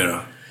något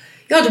numera?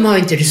 Ja, de har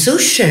inte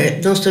resurser.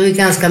 De står ju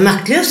ganska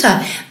maktlösa.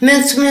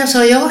 Men som jag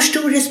sa, jag har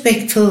stor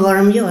respekt för vad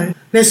de gör.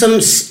 Men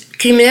som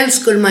kriminell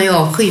skulle man ju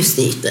avsky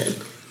sliten.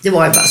 Det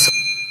var ju bara så.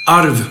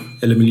 Arv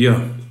eller miljö?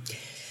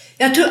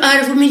 Jag tror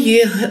arv och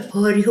miljö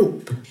hör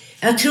ihop.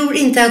 Jag tror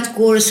inte att det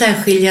går att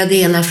särskilja det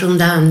ena från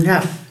det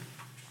andra.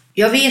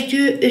 Jag vet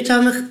ju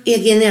utav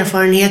egen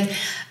erfarenhet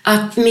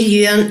att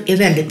miljön är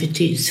väldigt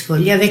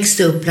betydelsefull. Jag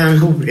växte upp bland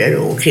horor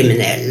och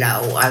kriminella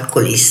och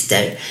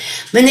alkoholister.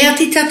 Men när jag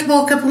tittar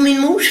tillbaka på min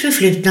mors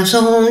förflutna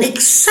så har hon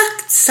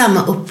exakt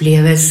samma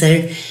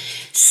upplevelser,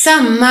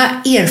 samma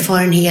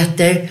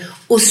erfarenheter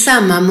och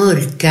samma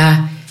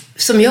mörka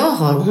som jag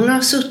har. Hon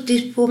har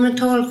suttit på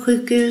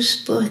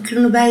mentalsjukhus, på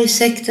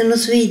Kronobergssekten och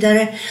så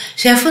vidare.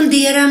 Så jag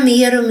funderar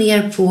mer och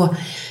mer på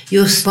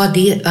just vad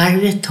det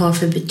arvet har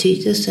för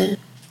betydelse.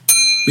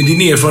 Men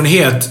din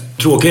erfarenhet,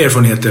 tråkiga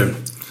erfarenheter,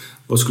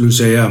 vad skulle du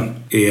säga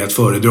är att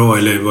föredra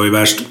eller vad är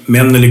värst?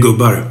 Män eller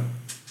gubbar?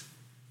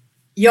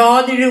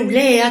 Ja, det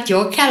roliga är att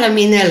jag kallar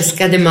min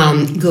älskade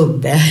man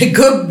gubbe.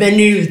 Gubben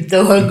ute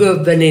och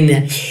gubben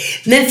inne.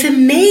 Men för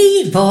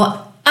mig var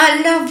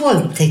alla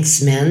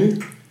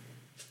våldtäktsmän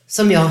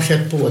som jag har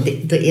sett på,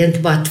 det är inte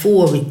bara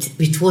två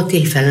vid två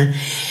tillfällen,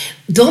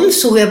 de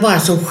såg jag bara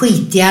som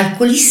skitiga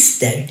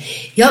alkoholister.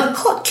 Jag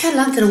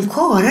kallade inte dem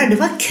karar, det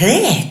var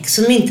kräk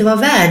som inte var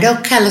värda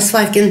att kallas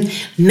varken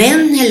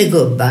män eller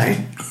gubbar.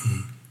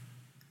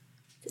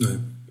 Nej,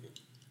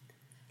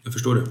 jag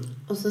förstår det.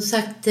 Och så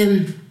sagt,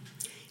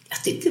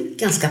 jag tycker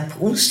ganska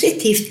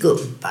positivt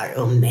gubbar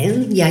och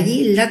män. Jag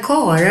gillar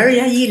karar och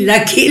jag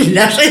gillar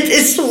killar, så det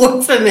är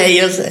svårt för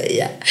mig att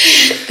säga.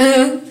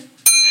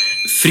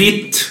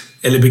 Fritt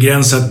eller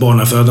begränsat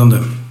barnafödande?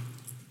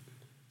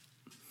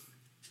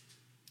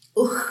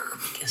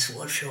 Vilken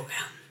svår fråga.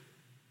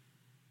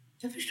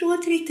 Jag förstår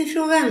inte riktigt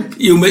frågan.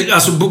 Jo, men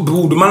alltså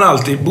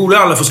borde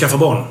alla få skaffa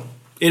barn?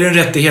 Är det en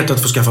rättighet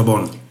att få skaffa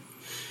barn?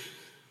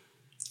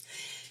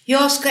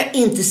 Jag ska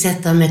inte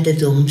sätta mig till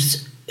doms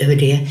över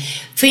det.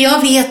 För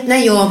jag vet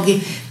när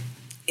jag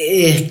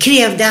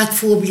krävde att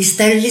få bli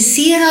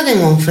steriliserad en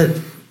gång för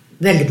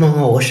väldigt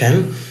många år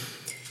sedan.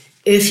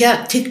 För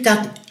jag tyckte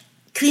att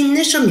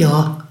kvinnor som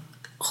jag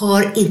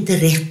har inte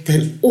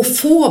rätten att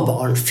få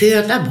barn,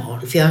 föda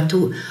barn. För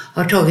jag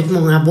har tagit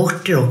många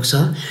aborter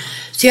också.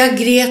 Så jag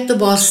grät och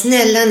bara,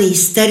 snälla ni,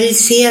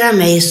 sterilisera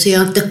mig så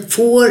jag inte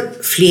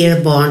får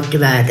fler barn till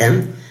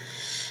världen.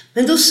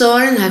 Men då sa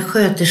den här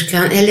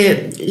sköterskan,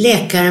 eller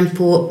läkaren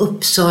på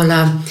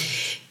Uppsala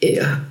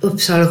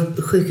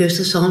sjukhus,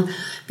 och sa hon,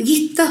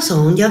 Birgitta, sa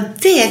hon, jag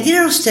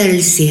vägrar att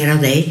sterilisera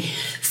dig.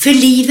 För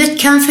livet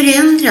kan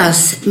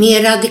förändras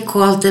mer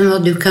radikalt än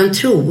vad du kan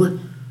tro.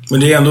 Men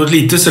det är ändå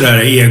lite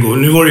sådär ego.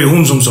 Nu var det ju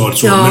hon som sa det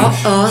så.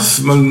 Ja,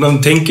 men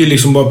man tänker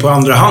liksom bara på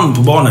andra hand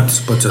på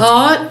barnet på ett sätt.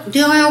 Ja, det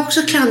har jag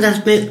också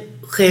klandrat mig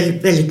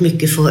själv väldigt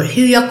mycket för.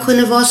 Hur jag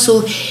kunde vara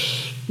så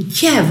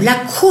jävla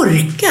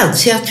korkad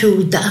så jag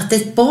trodde att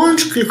ett barn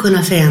skulle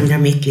kunna förändra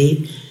mitt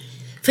liv.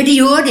 För det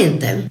gör det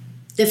inte.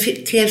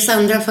 Det krävs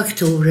andra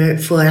faktorer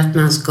för att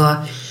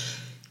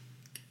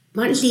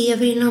man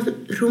lever i någon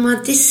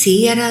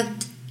romantiserad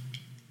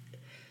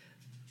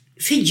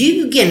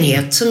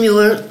förljugenhet som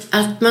gör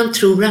att man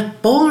tror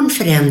att barn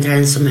förändrar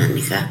en som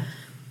människa.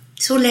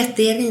 Så lätt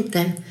är det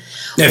inte.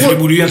 Nej, för det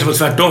borde ju egentligen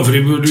vara tvärtom. För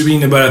det borde ju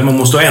innebära att man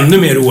måste ha ännu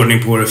mer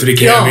ordning på det. För det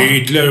kräver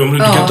ju ytterligare. Om du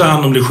inte kan ta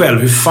hand om dig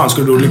själv, hur fan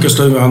ska du då lyckas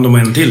ta hand om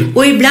en till?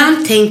 Och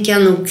ibland tänker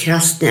jag nog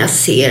krasst när jag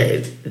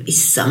ser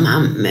vissa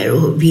mammor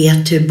och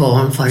vet hur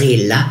barn far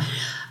illa.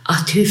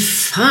 Att hur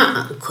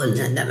fan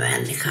kunde den där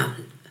människan?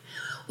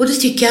 Och då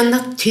tycker jag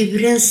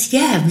naturens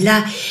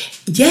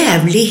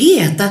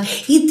jävlighet. Att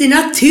inte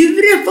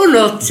naturen på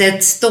något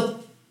sätt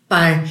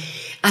stoppar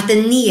att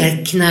en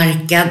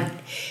nerknarkad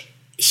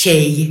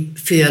tjej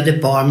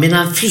föder barn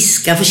medan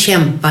friska får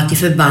kämpa till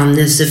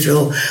förbannelse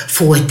för att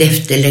få ett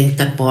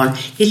efterlängtat barn.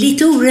 Det är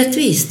lite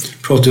orättvist.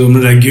 Pratar du om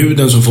den där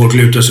guden som folk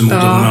lutar sig mot av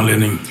någon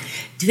anledning?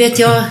 Du vet,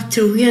 jag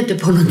tror ju inte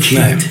på någon gud.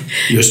 Nej,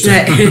 just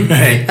det.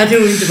 Nej, jag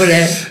tror inte på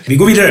det. Vi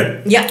går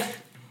vidare. Ja.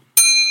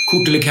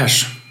 Kort eller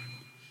cash?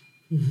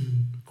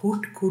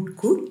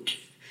 Kort.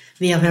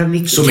 Men jag vill ha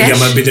mycket som cash. Som en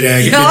gammal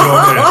bedragare.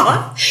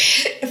 Ja.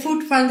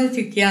 Fortfarande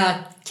tycker jag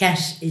att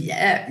cash är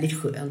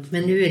jävligt skönt.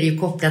 Men nu är det ju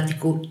kopplat till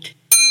kort.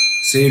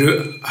 Säger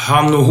du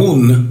han och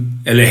hon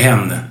eller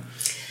hen?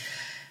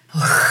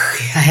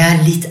 Jag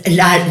är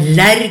lite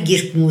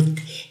allergisk mot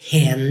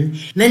hen.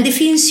 Men det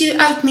finns ju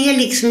allt mer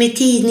liksom i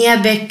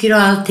tidningar, böcker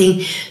och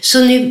allting.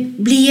 Så nu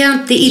blir jag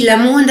inte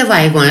illamående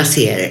varje gång jag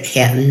ser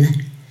hen.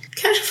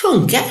 Kanske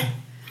funkar.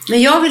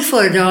 Men jag vill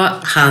föredra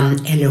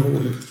han eller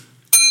hon.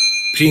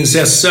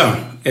 Prinsessa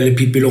eller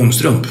Pippi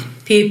Långstrump?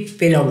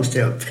 Pippi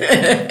Långstrump.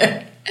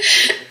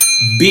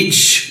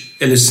 Bitch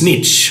eller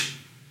snitch?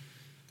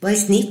 Vad är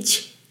snitch?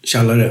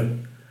 Tjallare.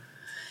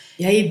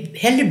 Jag är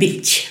hellre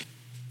bitch.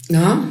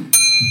 Ja.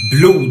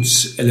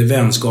 Blods- eller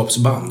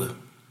vänskapsband?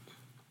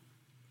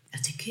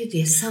 Jag tycker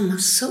det är samma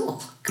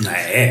sak.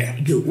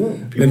 Nej. Jo.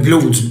 Men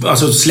blods...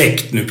 Alltså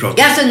släkt nu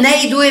pratar. Alltså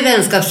nej, då är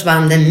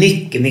vänskapsbanden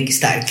mycket, mycket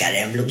starkare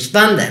än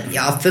blodsbanden.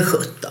 Ja, för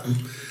 17.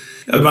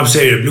 Ja, man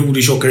säger det, blod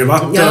i tjockare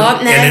vatten. Ja,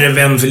 nej. Eller en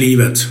vän för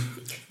livet?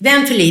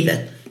 Vän för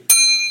livet.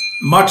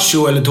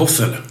 Macho eller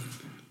toffel?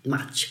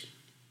 Macho.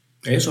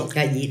 Det är så.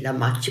 Jag gillar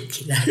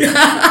macho-killar.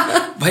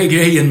 Vad är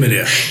grejen med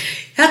det?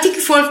 Jag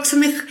tycker folk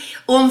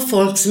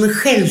som är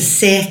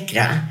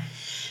självsäkra.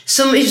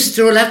 Som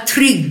utstrålar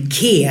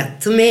trygghet.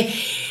 Som är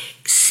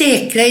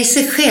säkra i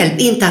sig själv.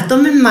 Inte att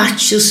de är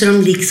macho så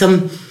de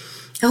liksom...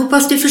 Jag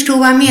hoppas du förstår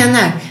vad jag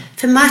menar.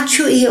 För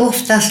macho är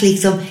oftast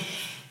liksom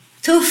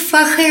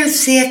tuffa,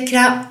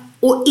 självsäkra.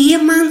 Och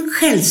är man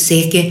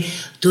självsäker,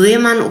 då är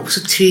man också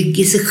trygg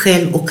i sig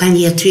själv och kan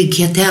ge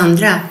trygghet till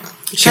andra.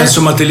 Känns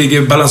som att det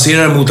ligger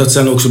balanserar mot att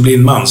sen också bli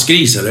en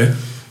mansgris, eller?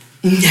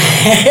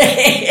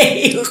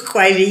 Nej, usch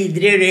vad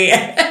vidrig du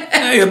är.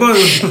 Nej, jag bara...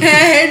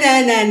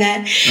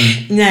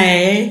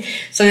 Nej,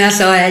 som jag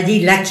sa, jag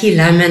gillar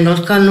killar, men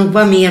de ska nog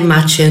vara mer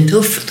macho än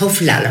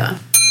tofflar, va?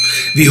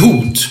 Vid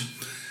hot.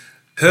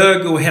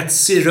 Hög och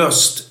hetsig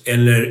röst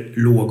eller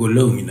låg och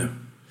lugn?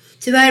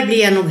 Tyvärr blir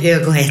jag nog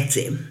hög och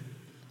hetsig.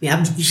 Men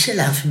jag blir så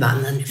där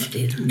förbannad nu för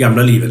tiden.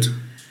 Gamla livet.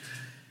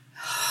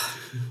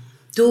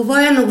 Då var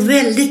jag nog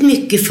väldigt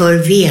mycket för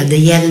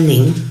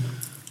vedergällning.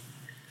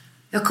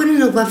 Jag kunde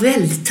nog vara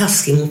väldigt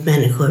taskig mot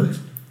människor.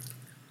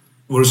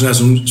 Var du sån här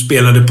som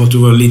spelade på att du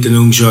var en liten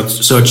ung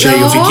söt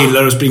tjej och fick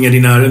killar att springa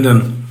dina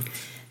ärenden?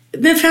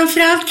 Men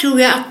framförallt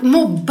tror jag att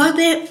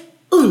mobbade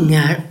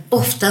ungar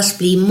oftast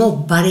blir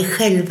mobbare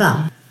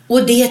själva.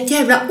 Och det är ett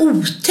jävla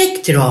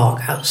otäckt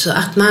drag alltså.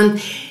 Att man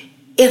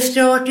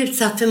efter att ha varit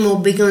utsatt för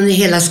mobbing under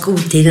hela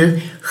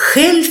skoltiden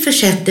själv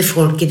försätter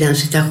folk i den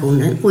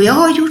situationen. Och jag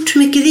har gjort så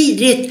mycket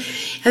vidrigt.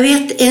 Jag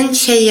vet en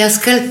tjej, jag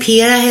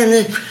skalperar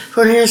henne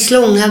från hennes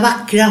långa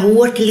vackra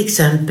hår till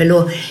exempel.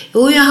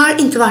 Och jag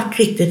har inte varit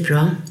riktigt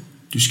bra.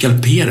 Du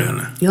skalperar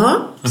henne?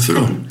 Ja. Varför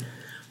då?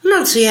 Hon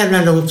hade så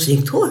jävla långt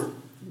snyggt hår.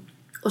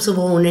 Och så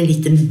var hon en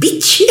liten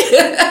bitch.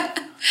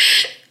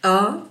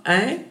 Ja,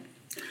 nej.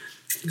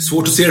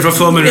 Svårt att se det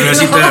framför mig när jag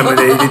sitter här med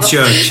dig i ditt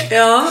kök.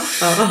 Ja.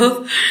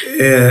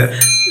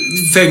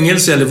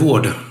 Fängelse eller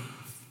vård?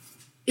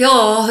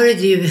 Ja, hörru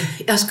du.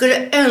 Jag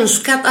skulle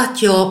önskat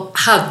att jag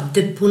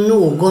hade på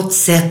något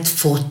sätt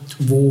fått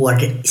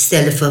vård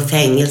istället för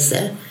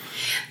fängelse.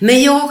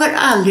 Men jag har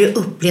aldrig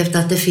upplevt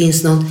att det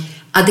finns någon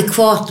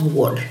adekvat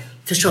vård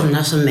för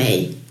sådana som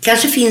mig.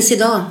 Kanske finns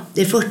idag.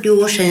 Det är 40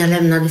 år sedan jag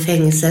lämnade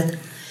fängelset.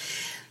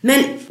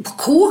 Men på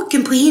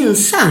kåken på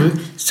Hinsan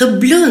så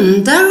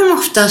blundar de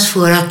oftast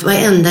för att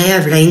varenda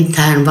jävla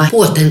intern var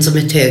påtänd som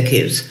ett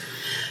höghus.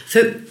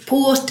 För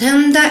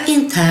påtända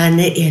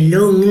interner är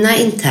lugna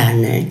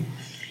interner.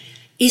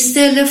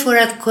 Istället för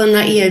att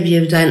kunna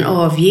erbjuda en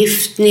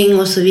avgiftning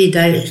och så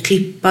vidare,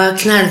 klippa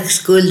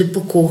knarkskulder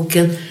på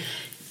kåken.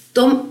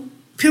 De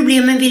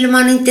problemen vill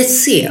man inte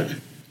se.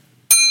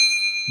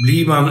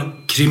 Blir man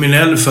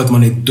kriminell för att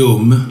man är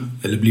dum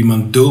eller blir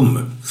man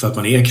dum för att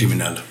man är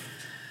kriminell?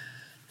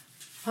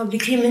 Man blir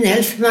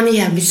kriminell för man är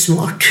jävligt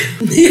smart.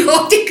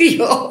 Ja, tycker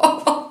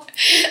jag.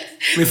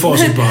 Med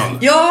facit på hand.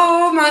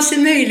 Ja, man ser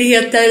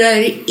möjligheter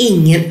där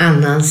ingen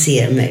annan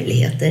ser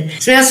möjligheter.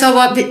 Så jag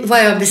sa var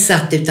jag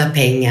besatt utav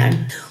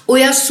pengar. Och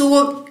jag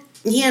såg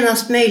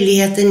genast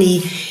möjligheten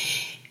i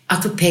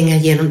att få pengar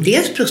genom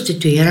dels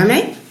prostituera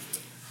mig.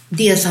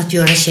 Dels att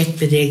göra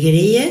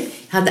checkbedrägerier.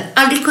 Jag hade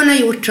aldrig kunnat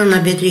gjort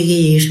sådana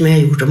bedrägerier som jag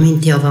gjort om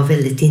inte jag var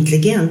väldigt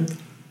intelligent.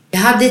 Jag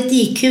hade ett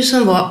IQ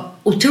som var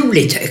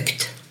otroligt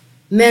högt.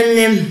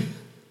 Men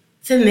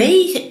för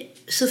mig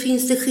så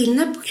finns det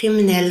skillnad på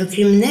kriminell och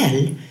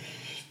kriminell.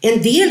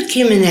 En del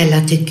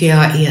kriminella tycker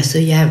jag är så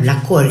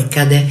jävla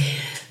korkade.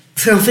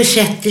 För de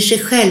försätter sig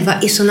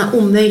själva i sådana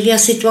omöjliga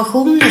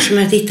situationer som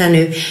jag tittar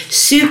nu.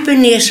 Super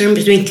ner så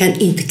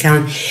de inte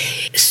kan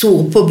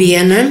stå på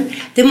benen.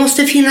 Det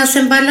måste finnas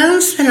en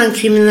balans mellan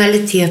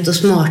kriminalitet och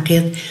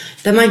smarthet.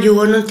 Där man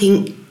gör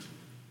någonting,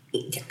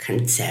 jag kan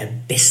inte säga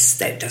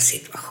bästa utav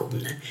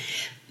situationen.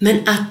 Men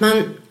att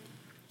man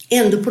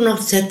ändå på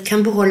något sätt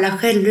kan behålla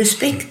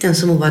självrespekten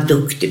som att vara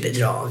duktig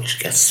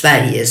bedragerska,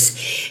 Sveriges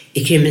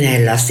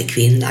kriminellaste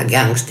kvinna,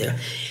 gangster.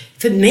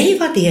 För mig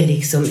var det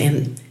liksom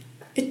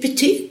ett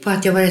betyg på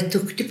att jag var rätt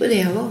duktig på det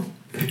jag var.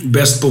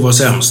 Bäst på att vara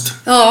sämst?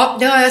 Ja,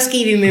 det har jag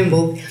skrivit i min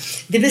bok.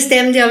 Det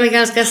bestämde jag mig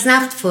ganska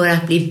snabbt för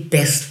att bli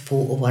bäst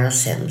på att vara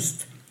sämst.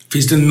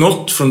 Finns det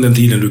något från den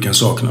tiden du kan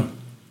sakna?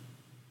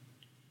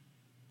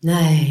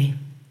 Nej,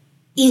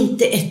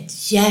 inte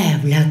ett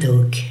jävla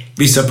dugg.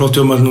 Vissa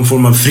pratar om att någon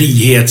form av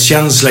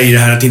frihetskänsla i det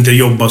här att inte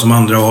jobba som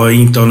andra och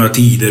inte ha några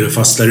tider och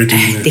fasta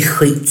rutiner. Det är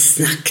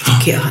skitsnack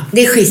tycker jag.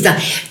 Det är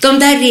skitsnack. De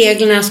där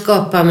reglerna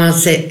skapar man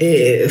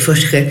sig för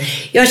sig själv.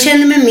 Jag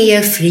känner mig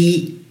mer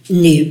fri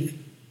nu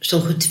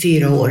som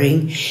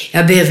 74-åring.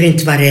 Jag behöver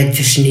inte vara rädd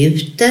för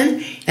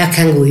snuten. Jag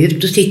kan gå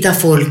ut och titta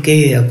folk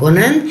i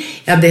ögonen.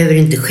 Jag behöver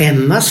inte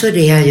skämmas för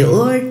det jag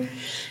gör.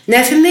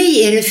 Nej, för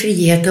mig är det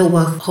frihet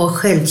att ha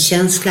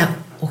självkänsla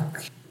och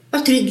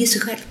vara trygg i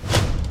sig själv.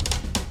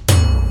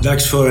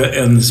 Dags för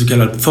en så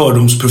kallad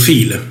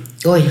fördomsprofil.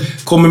 Oj.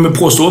 Kommer med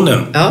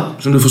påståenden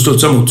som du får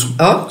studsa mot.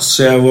 Ja.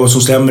 Säga vad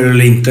som stämmer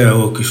eller inte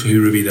och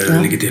huruvida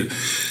det ligger till.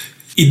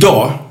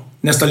 Idag,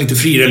 nästan lite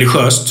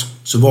frireligiöst,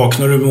 så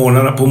vaknar du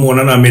på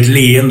morgnarna med ett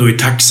leende och är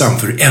tacksam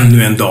för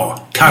ännu en dag.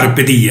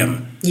 Carpe diem.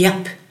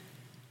 Japp.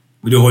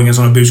 Men du har inga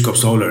sådana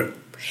budskapstavlor?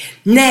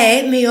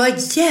 Nej, men jag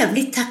är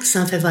jävligt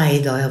tacksam för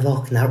varje dag jag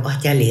vaknar och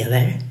att jag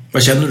lever.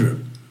 Vad känner du?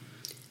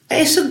 Jag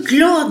är så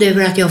glad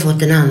över att jag har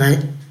fått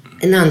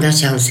en andra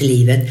chans i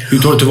livet. Hur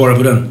tar du tillvara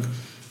på den?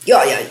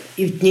 Ja, jag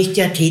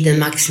utnyttjar tiden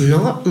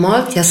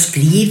maximalt. Jag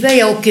skriver,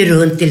 jag åker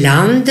runt i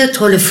landet,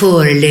 håller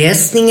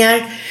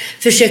föreläsningar,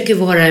 försöker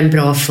vara en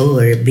bra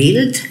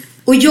förebild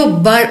och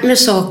jobbar med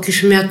saker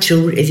som jag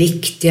tror är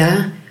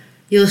viktiga.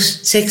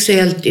 Just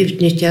sexuellt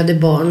utnyttjade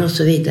barn och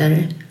så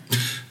vidare.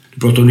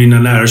 Du pratar om dina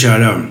nära och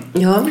kära.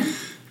 Ja.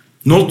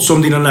 Något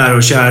som dina nära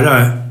och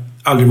kära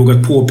aldrig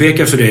vågat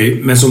påpeka för dig,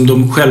 men som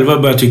de själva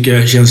börjar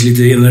tycka känns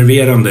lite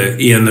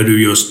enerverande, är när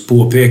du just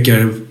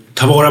påpekar: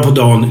 ta vara på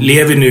dagen,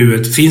 lev i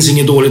nuet, finns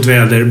inget dåligt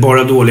väder,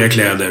 bara dåliga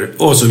kläder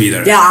och så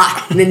vidare. Ja,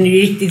 men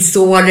riktigt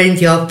så håller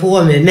inte jag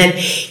på med. Men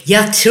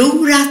jag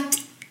tror att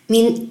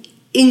min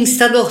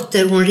yngsta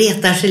dotter, hon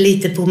retar sig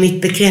lite på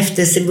mitt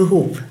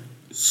bekräftelsebehov.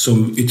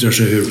 Som yttrar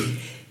sig hur?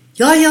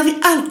 Ja, jag vill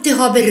alltid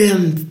ha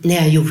beröm när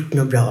jag gjort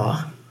något bra.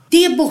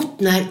 Det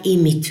bottnar i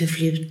mitt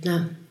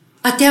förflutna.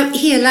 Att jag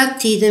hela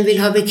tiden vill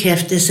ha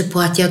bekräftelse på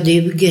att jag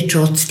duger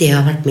trots det jag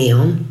har varit med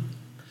om.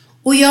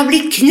 Och jag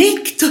blir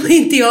knäckt om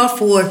inte jag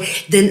får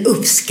den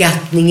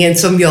uppskattningen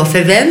som jag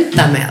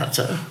förväntar mig.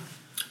 Alltså.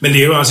 Men det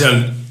är ju alltså,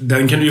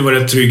 den kan du ju vara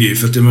rätt trygg i,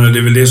 för att det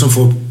är väl det som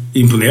får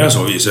imponeras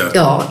av, gissar jag.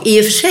 Ja,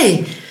 i och för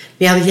sig.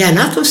 Men jag vill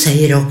gärna att de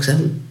säger det också.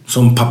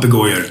 Som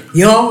papegojor.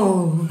 Ja,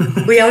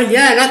 och jag vill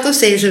gärna att de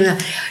säger som jag: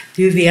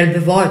 du är väl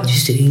bevarad, du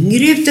ser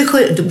yngre ut.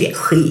 Då blir jag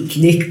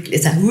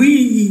skitlycklig.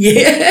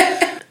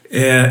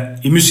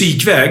 I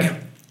musikväg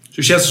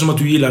så känns det som att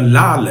du gillar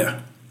Lale.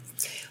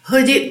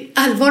 Hör du,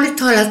 allvarligt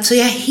talat så är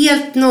jag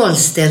helt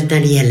nollställd när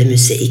det gäller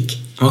musik.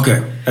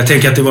 Okej. Jag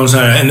tänker att det var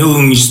en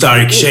ung,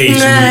 stark tjej som...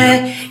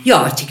 Nej,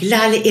 jag tycker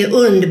Lale är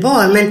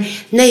underbar. Men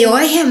när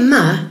jag är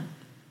hemma,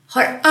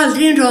 har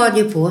aldrig en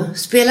radio på,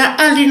 spelar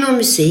aldrig någon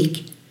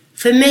musik.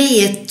 För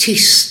mig är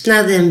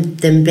tystnaden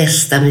den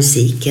bästa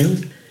musiken.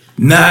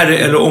 När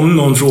eller om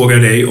någon frågar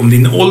dig om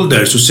din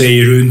ålder så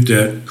säger du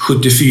inte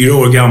 74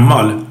 år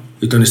gammal,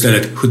 utan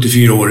istället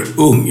 74 år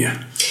ung.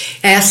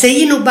 Jag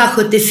säger nog bara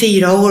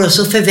 74 år och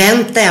så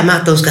förväntar jag mig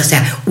att de ska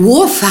säga: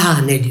 åh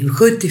fan, är du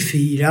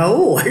 74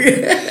 år?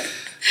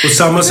 På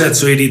samma sätt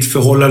så är ditt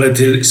förhållande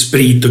till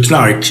sprit och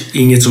knark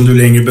inget som du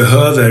längre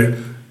behöver,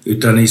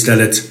 utan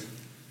istället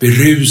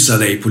berusa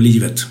dig på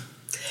livet.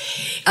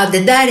 Ja, det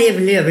där är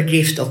väl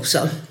överdrift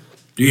också.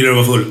 Du gillar att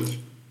vara full?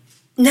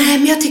 Nej,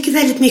 men jag tycker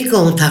väldigt mycket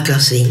om att ta ett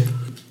glas vin.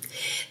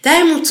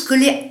 Däremot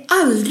skulle jag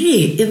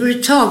aldrig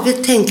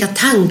överhuvudtaget tänka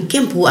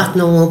tanken på att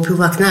någon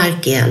provar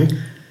knark igen.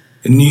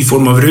 En ny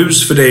form av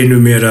rus för dig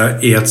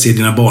numera är att se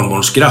dina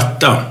barnbarn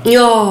skratta.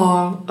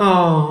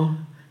 Ja,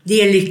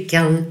 det är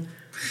lyckan.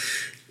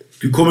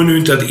 Du kommer nu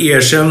inte att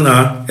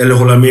erkänna eller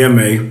hålla med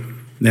mig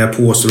när jag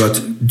påstår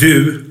att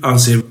du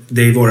anser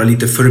dig vara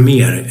lite för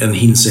mer än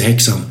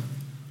hinsehäxan.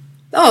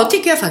 Ja,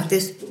 tycker jag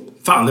faktiskt.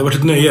 Fan, det har varit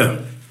ett nöje.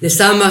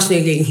 Detsamma,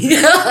 snyggling.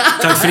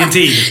 Tack för din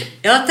tid.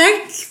 Ja,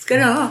 tack ska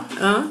du ha.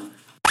 Ja.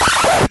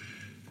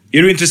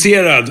 Är du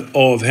intresserad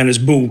av hennes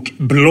bok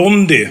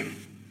Blondie?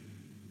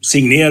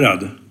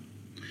 Signerad.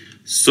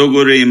 Så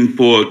går du in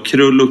på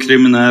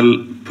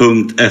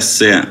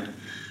krullokriminell.se.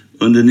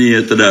 Under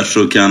nyheter där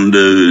så kan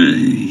du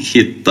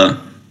hitta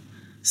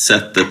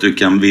sättet du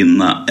kan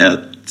vinna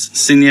ett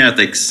signerat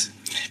ex.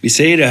 Vi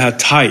säger det här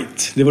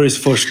tight. Det var det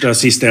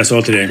sista jag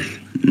sa till dig.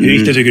 Hur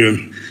gick det, tycker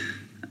du?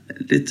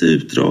 Lite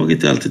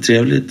utdraget är alltid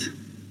trevligt.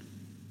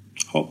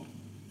 Ja.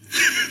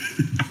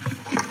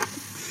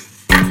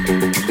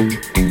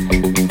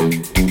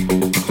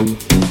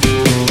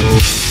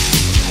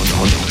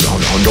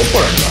 Har du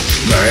doppat den där?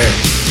 Nej.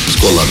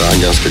 Skållade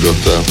han ganska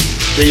gott där.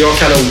 Det jag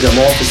kallar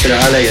odramatiskt i det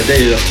här läget, det är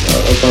ju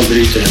att man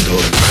bryter ett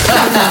år.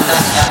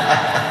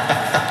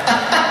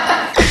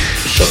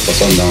 Kötta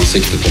sönder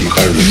ansiktet på mig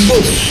själv.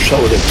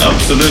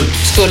 Absolut.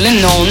 Skulle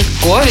någon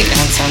gå vid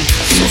gränsen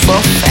så får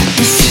de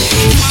fäms.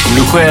 Om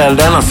du stjäl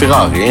denna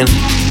Ferrarin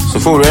så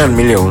får du 1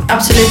 miljon.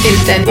 Absolut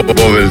inte.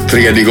 Det var väl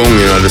 3:e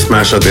gången jag hade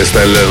smashat det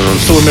stället.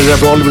 Står med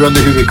revolver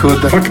under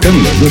huvudkudden. Fuck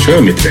den då kör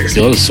jag mitt växt.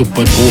 Jag sopar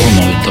på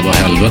honom utav vad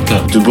helvete.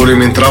 Du bor i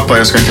min trappa,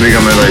 jag ska inte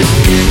ligga med dig.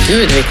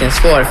 Gud, vilken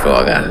svår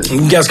fråga.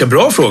 Ganska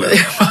bra fråga.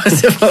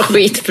 Det var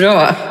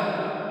skitbra.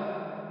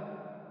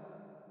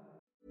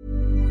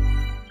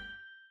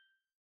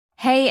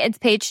 Hey, it's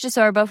Paige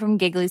DeSorbo from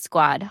Giggly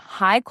Squad.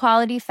 High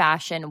quality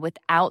fashion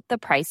without the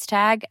price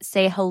tag.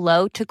 Say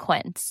hello to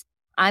Quince.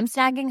 I'm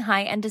snagging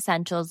high-end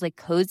essentials like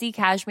cozy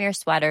cashmere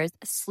sweaters,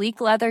 sleek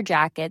leather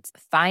jackets,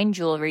 fine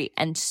jewelry,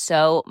 and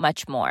so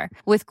much more.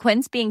 With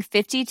Quince being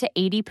 50 to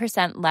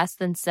 80% less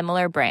than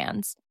similar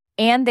brands.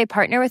 And they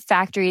partner with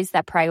factories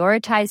that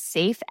prioritize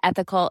safe,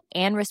 ethical,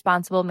 and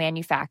responsible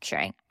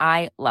manufacturing.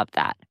 I love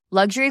that.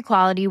 Luxury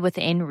quality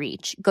within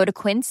reach. Go to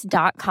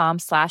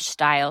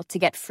quince.com/style to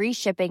get free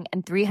shipping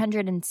and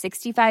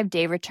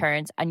 365-day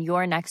returns on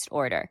your next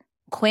order.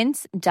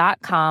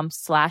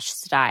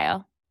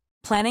 Quince.com/style.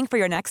 Planning for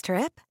your next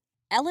trip?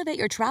 Elevate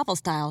your travel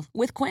style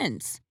with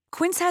Quince.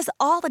 Quince has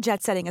all the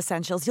jet-setting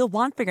essentials you'll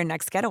want for your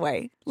next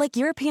getaway, like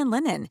European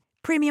linen,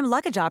 premium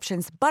luggage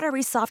options,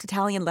 buttery soft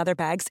Italian leather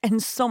bags,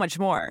 and so much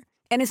more.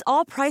 And is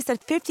all priced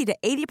at 50 to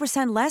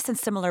 80% less than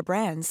similar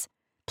brands.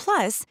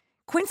 Plus,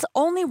 Quince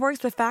only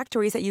works with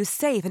factories that use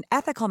safe and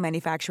ethical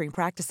manufacturing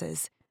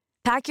practices.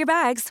 Pack your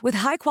bags with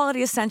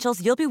high-quality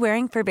essentials you'll be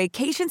wearing for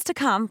vacations to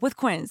come with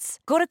Quince.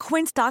 Go to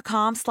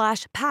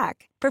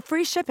quince.com/pack for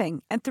free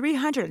shipping and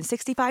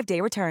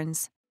 365-day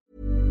returns.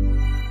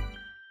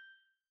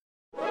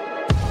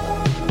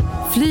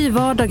 Fly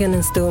vardagen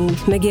en stund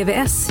med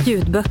GVS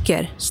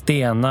ljudböcker.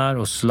 Stenar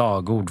och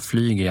slagord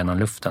flyger genom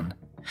luften.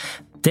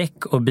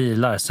 Däck och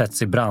bilar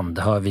sätts i brand,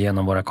 hör vi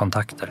genom våra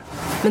kontakter.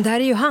 Men det här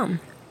är ju han.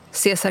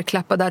 Cesar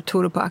klappar där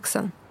Toro på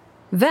axeln.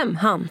 Vem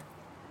han?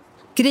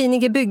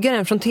 Grinige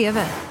byggaren från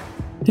TV.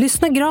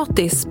 Lyssna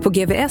gratis på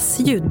GVS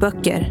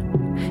ljudböcker.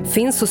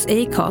 Finns hos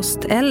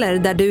Acast eller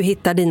där du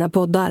hittar dina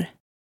poddar.